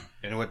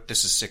 And what?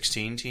 This is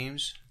 16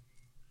 teams?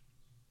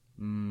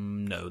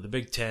 No, the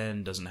Big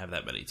Ten doesn't have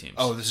that many teams.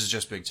 Oh, this is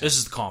just Big Ten. This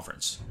is the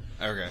conference.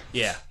 Okay.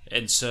 Yeah,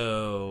 and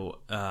so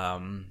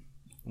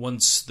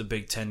once the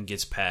Big Ten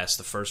gets past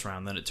the first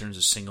round, then it turns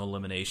to single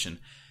elimination.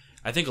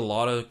 I think a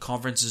lot of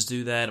conferences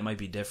do that. It might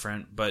be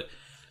different, but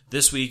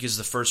this week is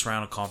the first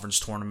round of conference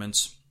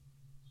tournaments.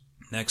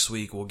 Next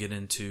week we'll get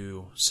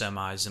into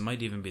semis. It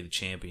might even be the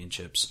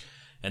championships,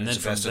 and then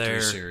from there,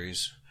 best of 3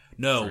 series.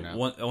 No,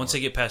 once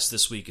they get past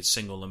this week, it's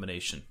single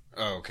elimination.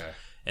 Oh, okay.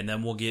 And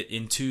then we'll get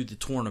into the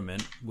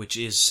tournament, which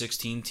is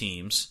 16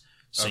 teams,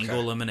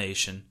 single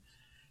elimination.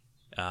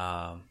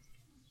 So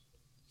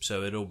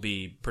it'll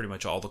be pretty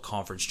much all the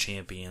conference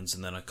champions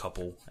and then a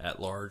couple at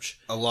large.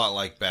 A lot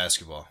like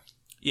basketball.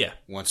 Yeah.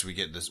 Once we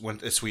get this,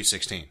 it's Sweet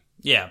 16.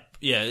 Yeah.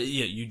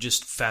 You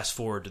just fast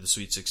forward to the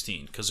Sweet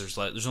 16 because there's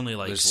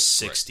only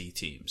 60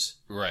 teams.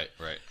 Right.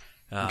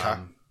 Okay.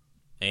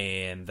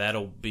 And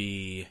that'll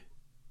be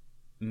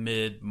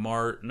late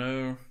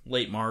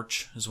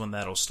March is when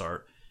that'll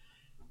start.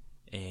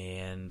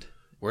 And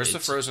where's the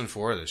Frozen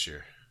Four this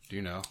year? Do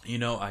you know?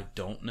 I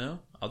don't know.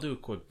 I'll do a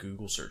quick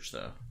Google search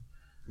though.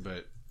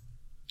 But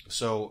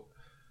so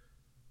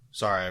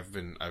Sorry,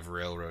 I've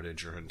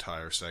railroaded your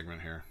entire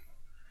segment here.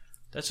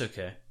 That's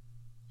okay.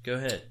 Go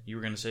ahead. You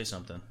were going to say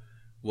something.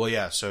 Well,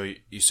 yeah. So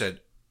you said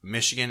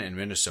Michigan and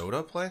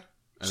Minnesota play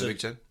in the Big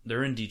Ten?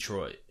 They're in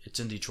Detroit. It's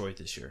in Detroit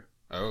this year.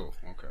 Oh,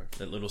 okay.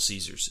 At Little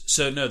Caesars.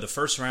 So, no, the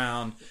first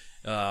round,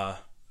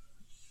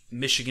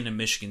 Michigan and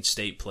Michigan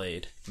State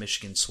played.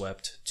 Michigan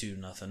swept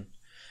 2-0.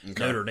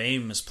 Okay. Notre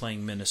Dame is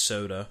playing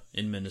Minnesota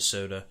in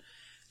Minnesota.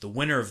 The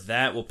winner of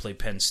that will play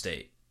Penn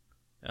State.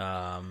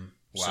 Wow.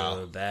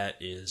 So that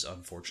is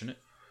unfortunate.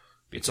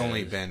 It's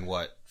only been,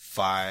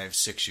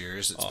 5-6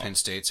 years since Penn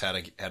State's had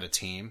a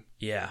team?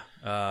 Yeah.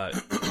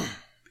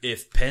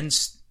 If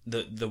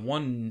the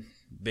one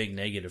big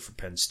negative for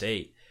Penn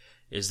State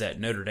is that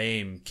Notre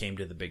Dame came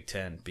to the Big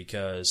Ten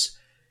because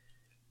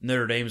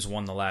Notre Dame's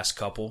won the last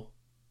couple,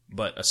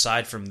 but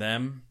aside from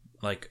them,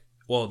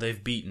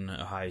 they've beaten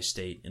Ohio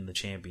State in the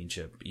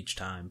championship each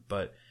time,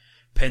 but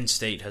Penn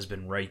State has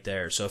been right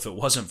there. So if it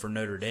wasn't for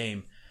Notre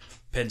Dame,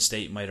 Penn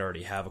State might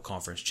already have a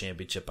conference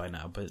championship by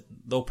now, but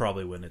they'll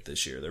probably win it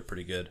this year. They're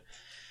pretty good.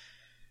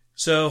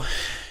 So,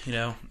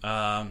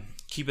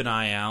 keep an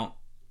eye out.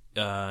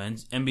 And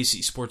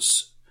NBC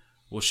Sports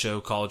will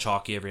show college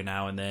hockey every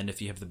now and then.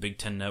 If you have the Big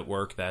Ten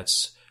Network,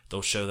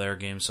 they'll show their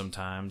games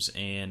sometimes.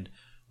 And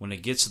when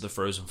it gets to the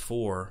Frozen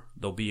Four,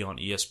 they'll be on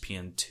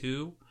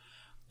ESPN2.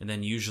 And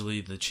then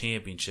usually the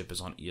championship is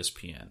on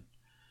ESPN.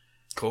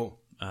 Cool.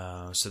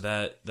 So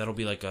that'll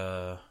be like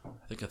a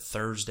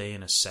Thursday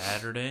and a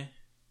Saturday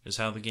is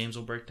how the games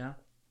will break down.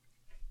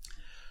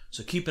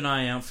 So keep an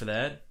eye out for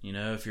that.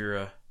 If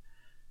you're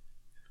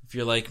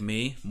like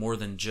me, more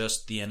than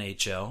just the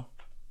NHL,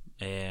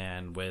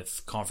 and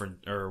with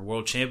conference or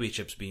world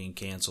championships being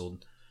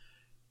canceled,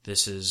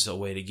 this is a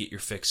way to get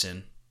your fix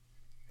in.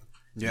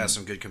 Yeah,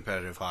 some good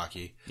competitive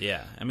hockey.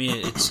 Yeah, I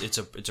mean it's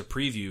a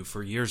preview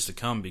for years to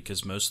come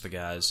because most of the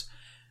guys,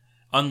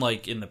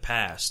 unlike in the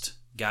past,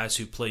 guys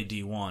who play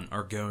D1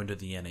 are going to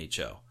the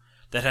NHL.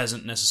 That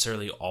hasn't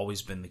necessarily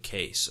always been the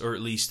case, or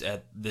at least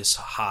at this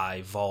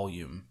high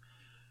volume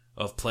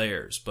of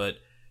players. But,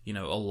 a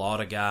lot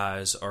of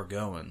guys are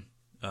going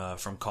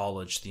from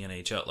college to the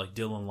NHL. Like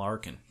Dylan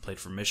Larkin played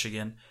for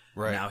Michigan.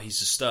 Right. Now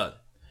he's a stud.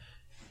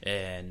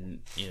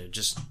 And,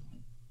 just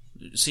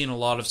seeing a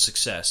lot of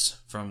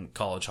success from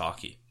college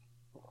hockey.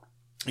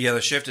 Yeah, the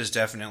shift is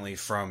definitely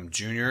from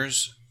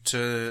juniors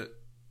to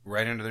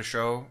right into the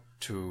show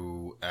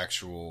to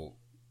actual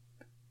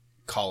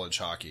college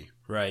hockey.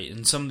 Right,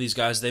 and some of these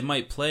guys, they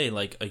might play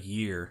like a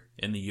year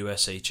in the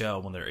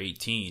USHL when they're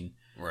 18.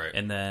 Right.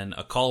 And then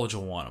a college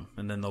will want them,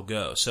 and then they'll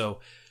go.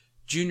 So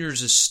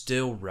juniors is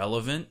still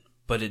relevant,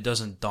 but it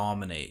doesn't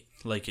dominate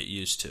like it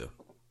used to.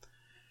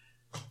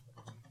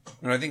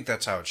 And I think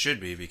that's how it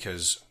should be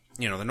because,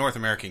 the North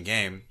American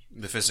game,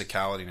 the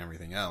physicality and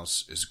everything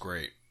else is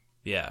great.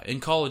 Yeah,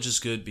 and college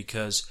is good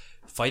because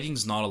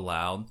fighting's not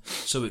allowed,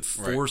 so it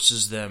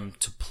forces them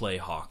to play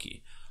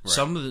hockey.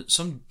 Right.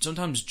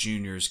 Sometimes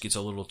juniors gets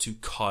a little too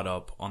caught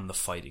up on the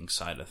fighting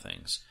side of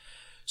things.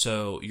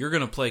 So you're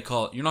going to play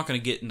you're not going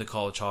to get into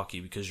college hockey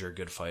because you're a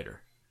good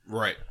fighter.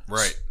 Right.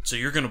 So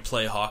you're going to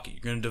play hockey.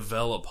 You're going to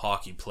develop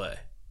hockey play.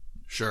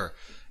 Sure.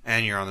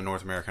 And you're on the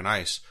North American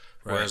ice.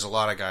 Right. Whereas a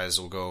lot of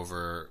guys will go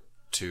over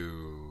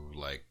to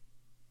like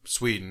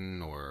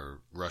Sweden or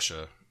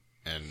Russia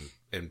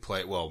and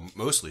play, well,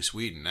 mostly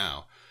Sweden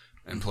now,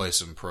 and play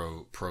some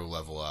pro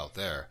level out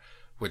there,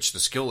 which the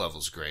skill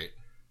level's great.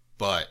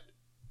 But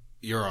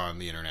you're on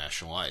the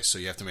international ice, so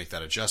you have to make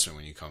that adjustment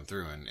when you come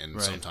through,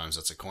 and sometimes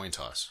that's a coin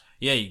toss.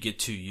 Yeah, you get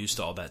too used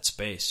to all that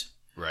space.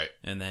 Right.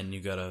 And then you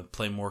got to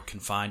play more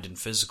confined and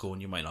physical,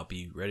 and you might not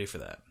be ready for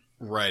that.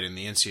 Right, and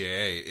the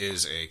NCAA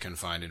is a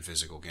confined and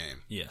physical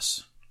game.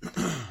 Yes.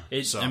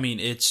 I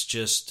mean, it's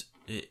just,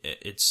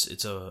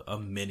 it's a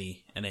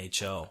mini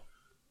NHL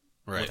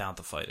without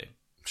the fighting.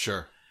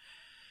 Sure.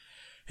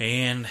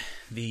 And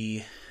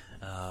the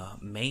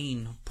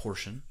main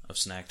portion of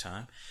snack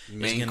time. The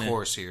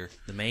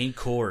main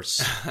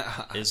course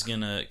is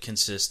going to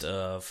consist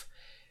of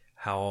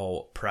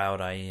how proud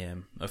I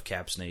am of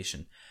Caps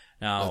Nation.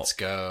 Now, let's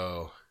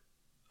go.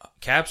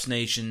 Caps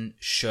Nation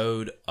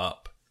showed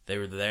up. They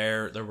were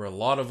there. There were a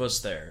lot of us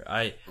there.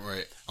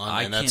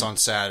 And that's on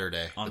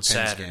Saturday. On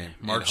Saturday,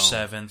 March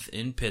 7th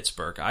in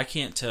Pittsburgh. I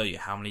can't tell you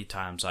how many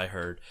times I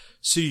heard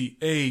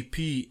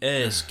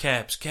CAPS,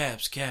 Caps,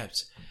 Caps,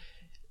 Caps.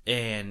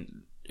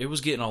 And it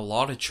was getting a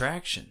lot of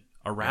traction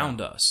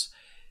around us.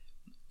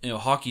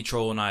 Hockey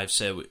Troll and I have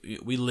said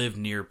we live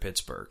near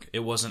Pittsburgh. It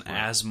wasn't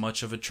as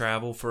much of a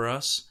travel for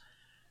us.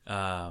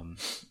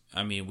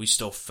 I mean, we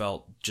still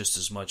felt just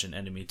as much in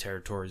enemy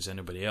territory as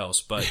anybody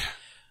else. But,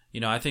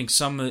 I think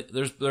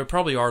there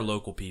probably are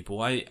local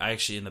people. I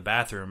actually, in the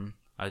bathroom,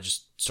 I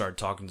just started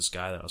talking to this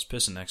guy that I was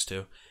pissing next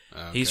to.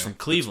 Okay. He's from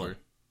Cleveland.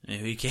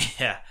 And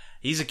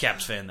he's a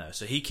Caps fan, though.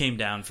 So he came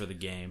down for the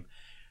game.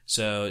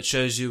 So it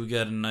shows you we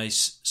got a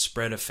nice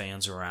spread of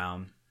fans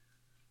around.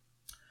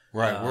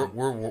 Right,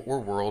 we're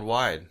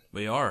worldwide.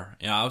 We are.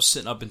 I was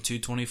sitting up in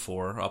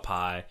 224, up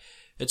high.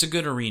 It's a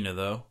good arena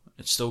though.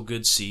 It's still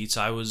good seats.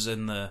 I was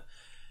in the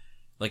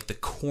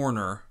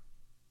corner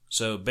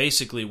So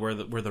basically, where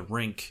the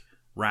rink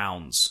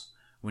rounds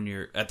when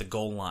you're at the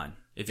goal line.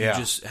 If you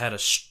just had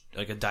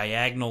a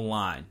diagonal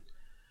line,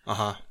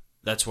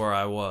 that's where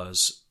I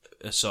was.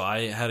 So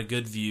I had a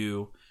good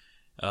view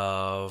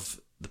of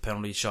the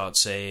penalty shot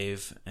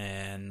save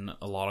and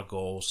a lot of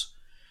goals.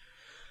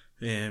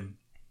 And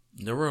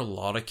there were a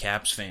lot of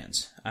Caps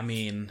fans. I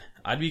mean,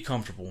 I'd be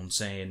comfortable in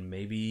saying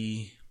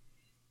maybe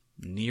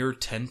near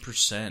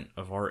 10%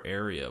 of our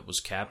area was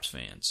Caps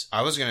fans.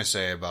 I was going to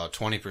say about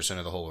 20%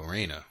 of the whole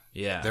arena.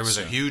 Yeah. There was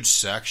a huge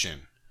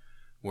section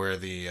where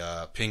the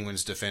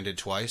Penguins defended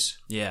twice.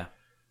 Yeah.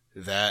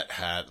 That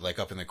had, like,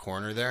 up in the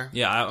corner there.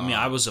 Yeah, I mean,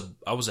 I was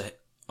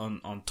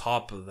on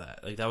top of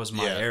that. Like, that was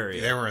my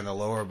area. They were in the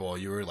lower bowl.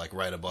 You were, like,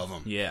 right above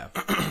them. Yeah.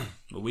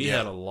 But we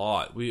had a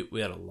lot. We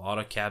had a lot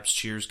of Caps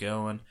cheers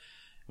going.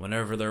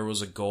 Whenever there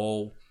was a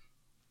goal,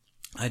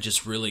 I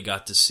just really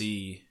got to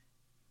see,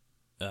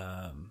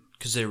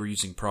 because they were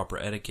using proper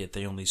etiquette,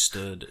 they only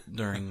stood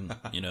during,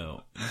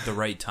 the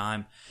right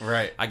time.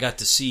 Right. I got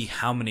to see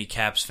how many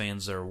Caps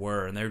fans there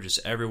were, and they were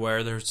just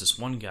everywhere. There was this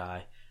one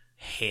guy,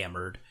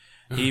 hammered.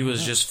 He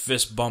was just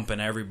fist bumping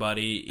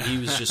everybody. He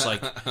was just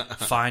like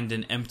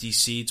finding empty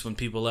seats when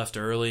people left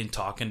early and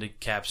talking to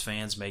Caps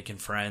fans, making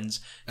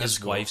friends.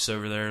 His wife's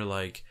over there,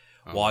 like,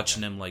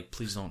 watching him, like,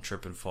 please don't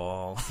trip and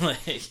fall.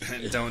 Like,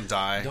 don't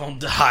die.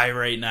 Don't die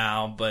right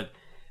now. But,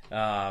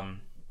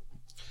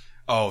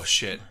 oh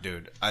shit,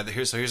 dude.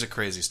 Here's a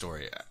crazy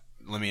story.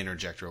 Let me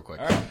interject real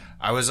quick. All right.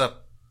 I was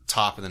up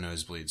top of the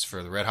nosebleeds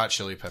for the Red Hot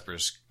Chili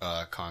Peppers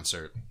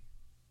concert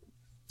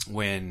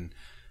when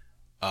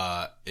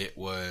it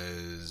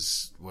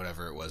was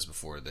whatever it was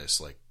before this,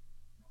 like,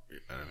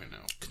 I don't even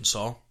know.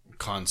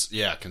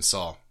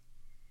 Consol.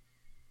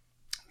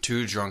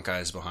 Two drunk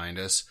guys behind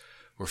us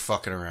were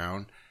fucking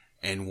around,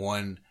 and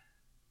one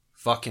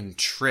fucking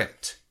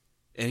tripped.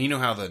 And you know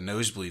how the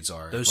nosebleeds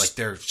are. Like,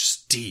 they're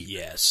steep.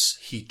 Yes.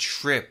 He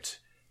tripped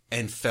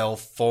and fell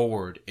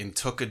forward and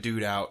took a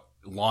dude out,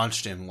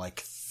 launched him like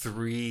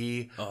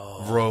 3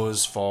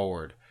 rows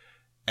forward.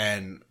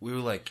 And we were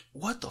like,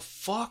 what the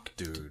fuck,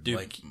 dude? Dude,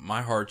 like,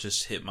 my heart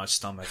just hit my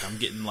stomach. I'm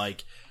getting,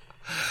 like,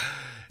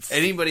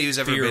 anybody who's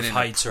ever fear been of in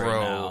heights pro,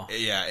 right now.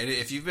 Yeah,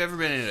 if you've ever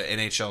been in an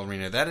NHL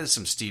arena, that is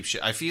some steep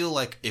shit. I feel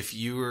like if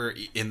you were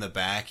in the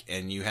back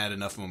and you had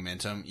enough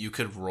momentum, you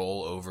could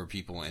roll over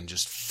people and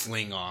just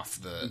fling off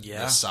the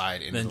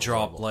side into then the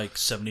drop rubble. like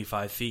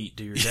 75 feet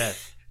to your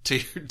death. To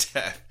your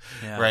death.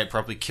 Yeah. Right,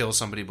 probably kill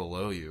somebody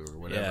below you or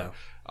whatever.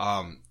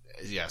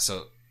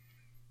 So,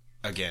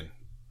 again,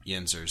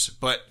 Yinzers.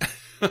 But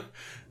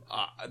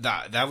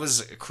that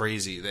was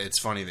crazy. It's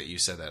funny that you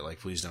said that, like,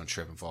 please don't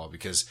trip and fall,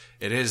 because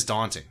it is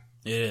daunting.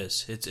 It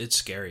is. It's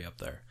scary up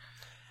there.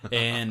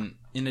 And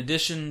in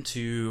addition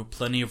to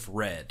plenty of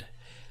red,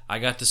 I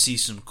got to see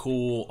some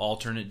cool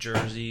alternate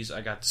jerseys.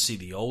 I got to see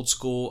the old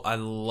school. I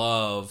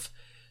love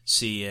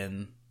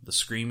seeing the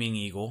Screaming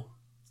Eagle,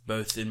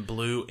 both in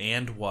blue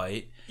and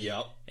white.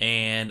 Yep.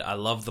 And I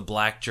love the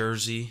black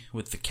jersey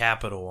with the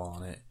Capitol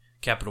on it,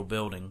 Capitol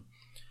building.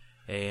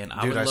 And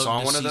I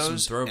saw one of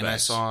those, and I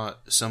saw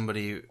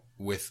somebody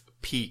with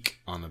Peak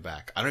on the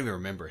back. I don't even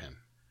remember him.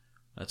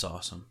 That's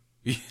awesome.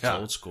 Yeah. It's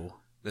old school.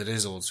 That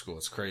is old school.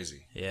 It's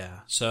crazy. Yeah.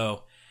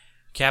 So,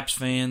 Caps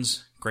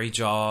fans, great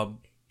job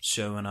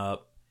showing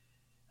up.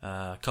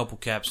 A couple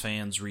Caps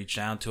fans reached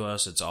out to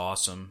us. It's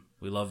awesome.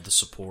 We love the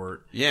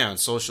support. Yeah, on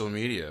social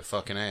media.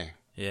 Fucking A.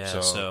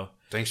 Yeah, so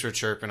thanks for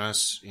chirping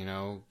us,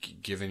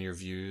 giving your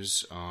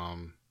views.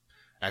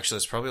 Actually,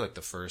 it's probably like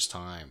the first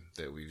time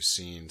that we've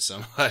seen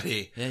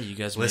somebody you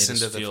guys listen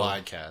made us to the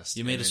podcast.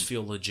 You made us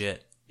feel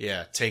legit.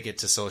 Yeah, take it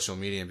to social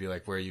media and be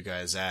like, where are you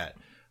guys at?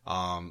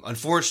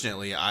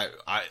 Unfortunately,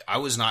 I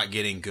was not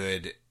getting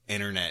good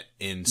internet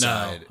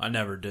inside. No, I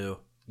never do.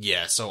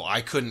 Yeah, so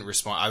I couldn't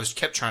respond. I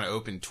kept trying to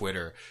open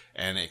Twitter,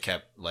 and it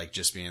kept like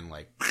just being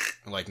like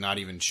not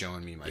even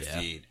showing me my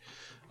feed.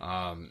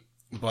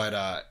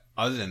 But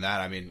other than that,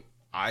 I mean,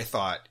 I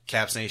thought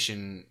Caps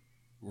Nation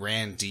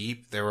ran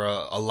deep. There were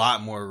a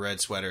lot more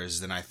red sweaters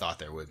than I thought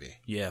there would be.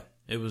 Yeah,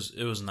 it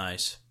was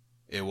nice.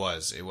 It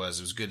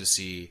was good to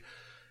see.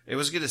 It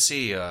was good to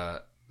see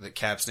that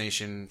Caps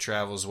Nation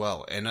travels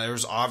well. And there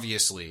was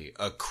obviously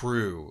a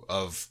crew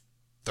of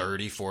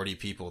 30, 40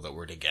 people that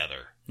were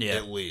together. Yeah.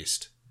 At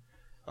least.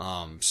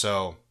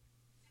 So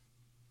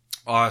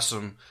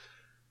awesome.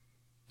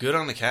 Good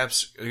on the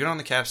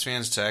Caps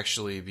fans to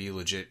actually be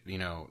legit,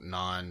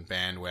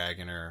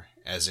 non-bandwagoner,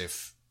 as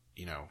if,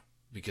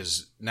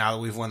 because now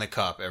that we've won the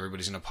cup,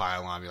 everybody's going to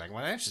pile on and be like,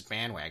 well, that's just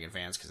bandwagon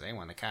fans because they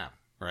won the cup,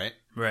 right?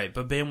 Right,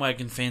 but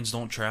bandwagon fans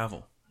don't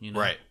travel,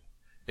 Right,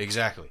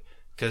 exactly.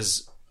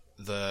 Because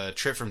the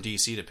trip from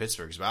D.C. to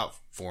Pittsburgh is about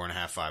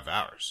 4.5, 5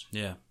 hours.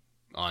 Yeah.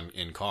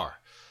 In car.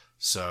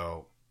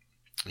 So,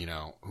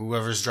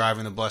 whoever's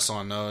driving the bus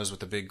on those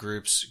with the big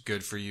groups,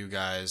 good for you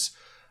guys.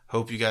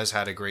 Hope you guys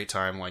had a great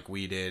time like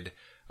we did.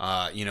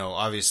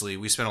 Obviously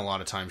we spent a lot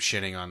of time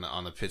shitting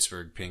on the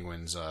Pittsburgh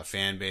Penguins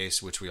fan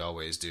base, which we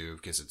always do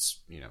because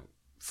it's,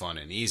 fun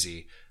and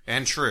easy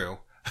and true.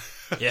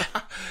 Yeah.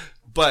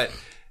 But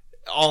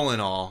all in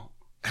all,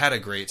 had a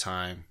great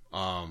time.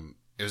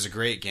 It was a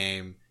great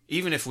game.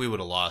 Even if we would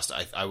have lost,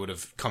 I would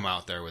have come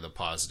out there with a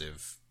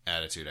positive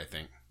attitude, I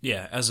think.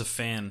 Yeah, as a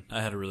fan,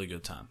 I had a really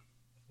good time.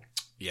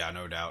 Yeah,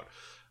 no doubt.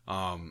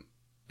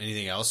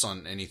 Anything else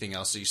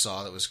that you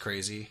saw that was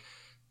crazy?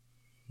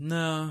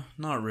 No,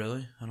 not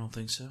really. I don't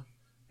think so.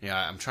 Yeah,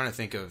 I'm trying to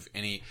think of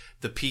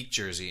the Peak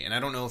jersey, and I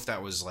don't know if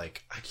that was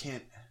like,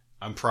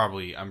 I'm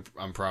probably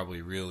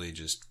really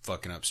just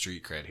fucking up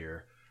street cred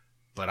here,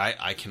 but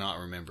I cannot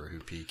remember who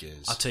Peak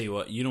is. I'll tell you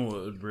what, you know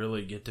what would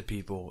really get to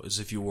people is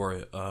if you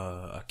wore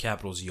a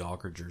Capitals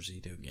Yager jersey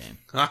to a game.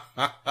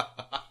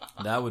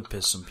 That would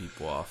piss some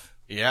people off.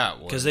 Yeah,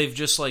 because they've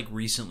just like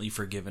recently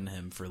forgiven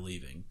him for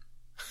leaving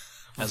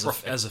as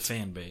a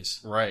fan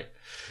base. Right.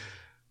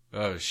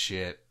 Oh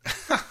shit.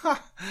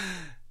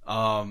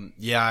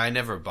 Yeah, I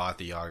never bought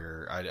the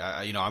Yager.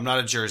 I'm not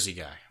a jersey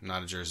guy.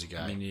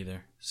 Me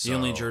neither. The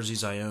only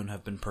jerseys I own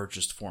have been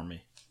purchased for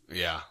me.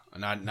 Yeah,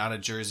 not a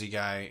jersey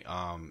guy.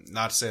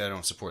 Not to say I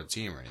don't support the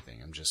team or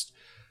anything. I'm just,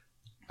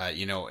 and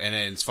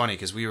it's funny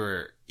because we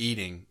were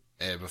eating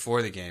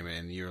before the game,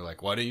 and you were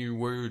like, "Why don't you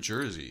wear your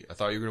jersey? I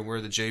thought you were gonna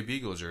wear the Jay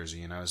Beagle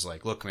jersey." And I was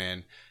like, "Look,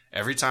 man,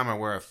 every time I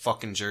wear a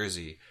fucking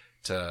jersey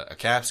to a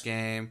Caps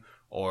game,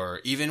 or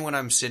even when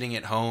I'm sitting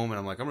at home and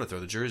I'm like, I'm gonna throw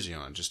the jersey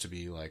on just to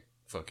be like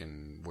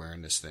fucking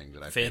wearing this thing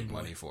that I paid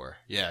money for.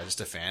 Yeah, just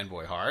a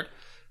fanboy hard.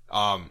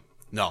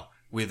 No,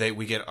 we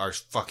get our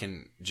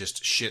fucking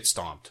just shit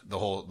stomped the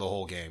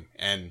whole game,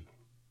 and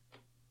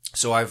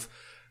so I've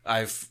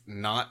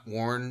not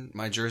worn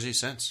my jersey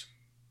since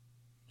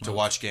to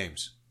watch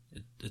games.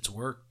 It's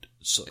worked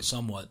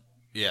somewhat.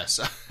 Yes,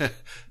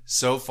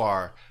 so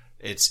far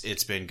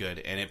it's been good,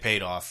 and it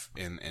paid off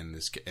in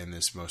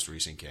this most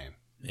recent game.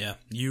 Yeah,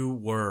 you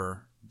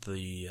were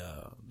the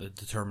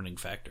determining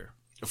factor.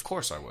 Of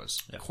course I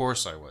was. Yeah. Of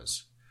course I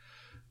was.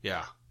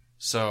 Yeah.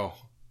 So,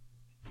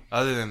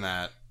 other than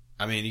that,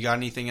 I mean, you got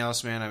anything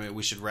else, man? I mean,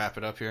 we should wrap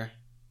it up here.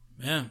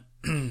 Yeah.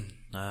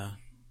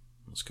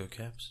 Let's go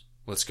Caps.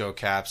 Let's go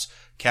Caps.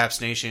 Caps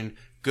Nation,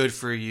 good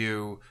for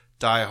you.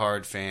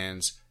 Diehard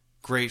fans,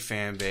 great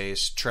fan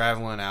base,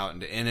 traveling out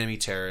into enemy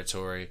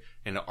territory,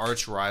 into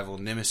arch rival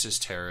nemesis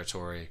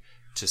territory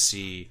to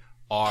see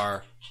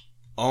our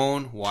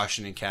own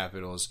Washington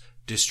Capitals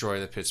destroy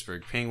the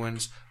Pittsburgh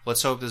Penguins.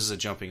 Let's hope this is a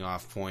jumping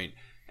off point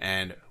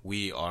and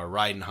we are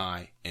riding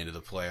high into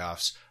the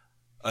playoffs.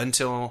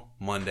 Until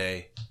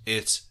Monday,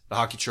 it's the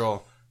Hockey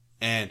Troll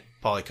and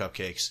Polly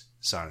Cupcakes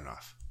signing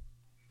off.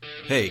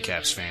 Hey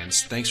Caps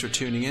fans, thanks for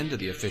tuning in to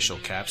the official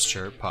Caps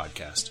Chirp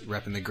podcast,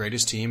 repping the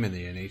greatest team in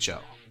the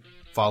NHL.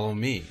 Follow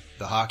me,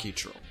 the Hockey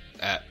Troll,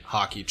 at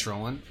Hockey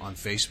Trollin' on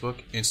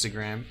Facebook,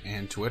 Instagram,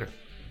 and Twitter.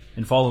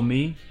 And follow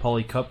me,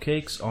 Polly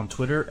Cupcakes, on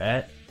Twitter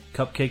at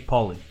Cupcake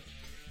Polly.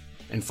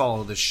 And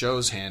follow the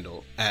show's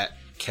handle at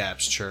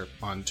Caps Chirp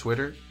on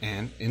Twitter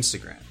and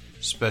Instagram.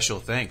 Special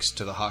thanks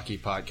to the Hockey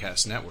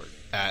Podcast Network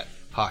at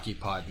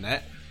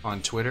HockeyPodNet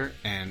on Twitter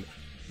and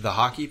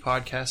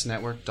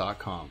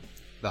thehockeypodcastnetwork.com.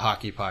 The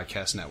Hockey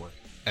Podcast Network.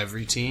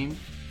 Every team,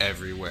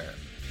 everywhere.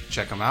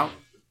 Check them out,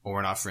 or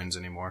we're not friends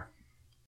anymore.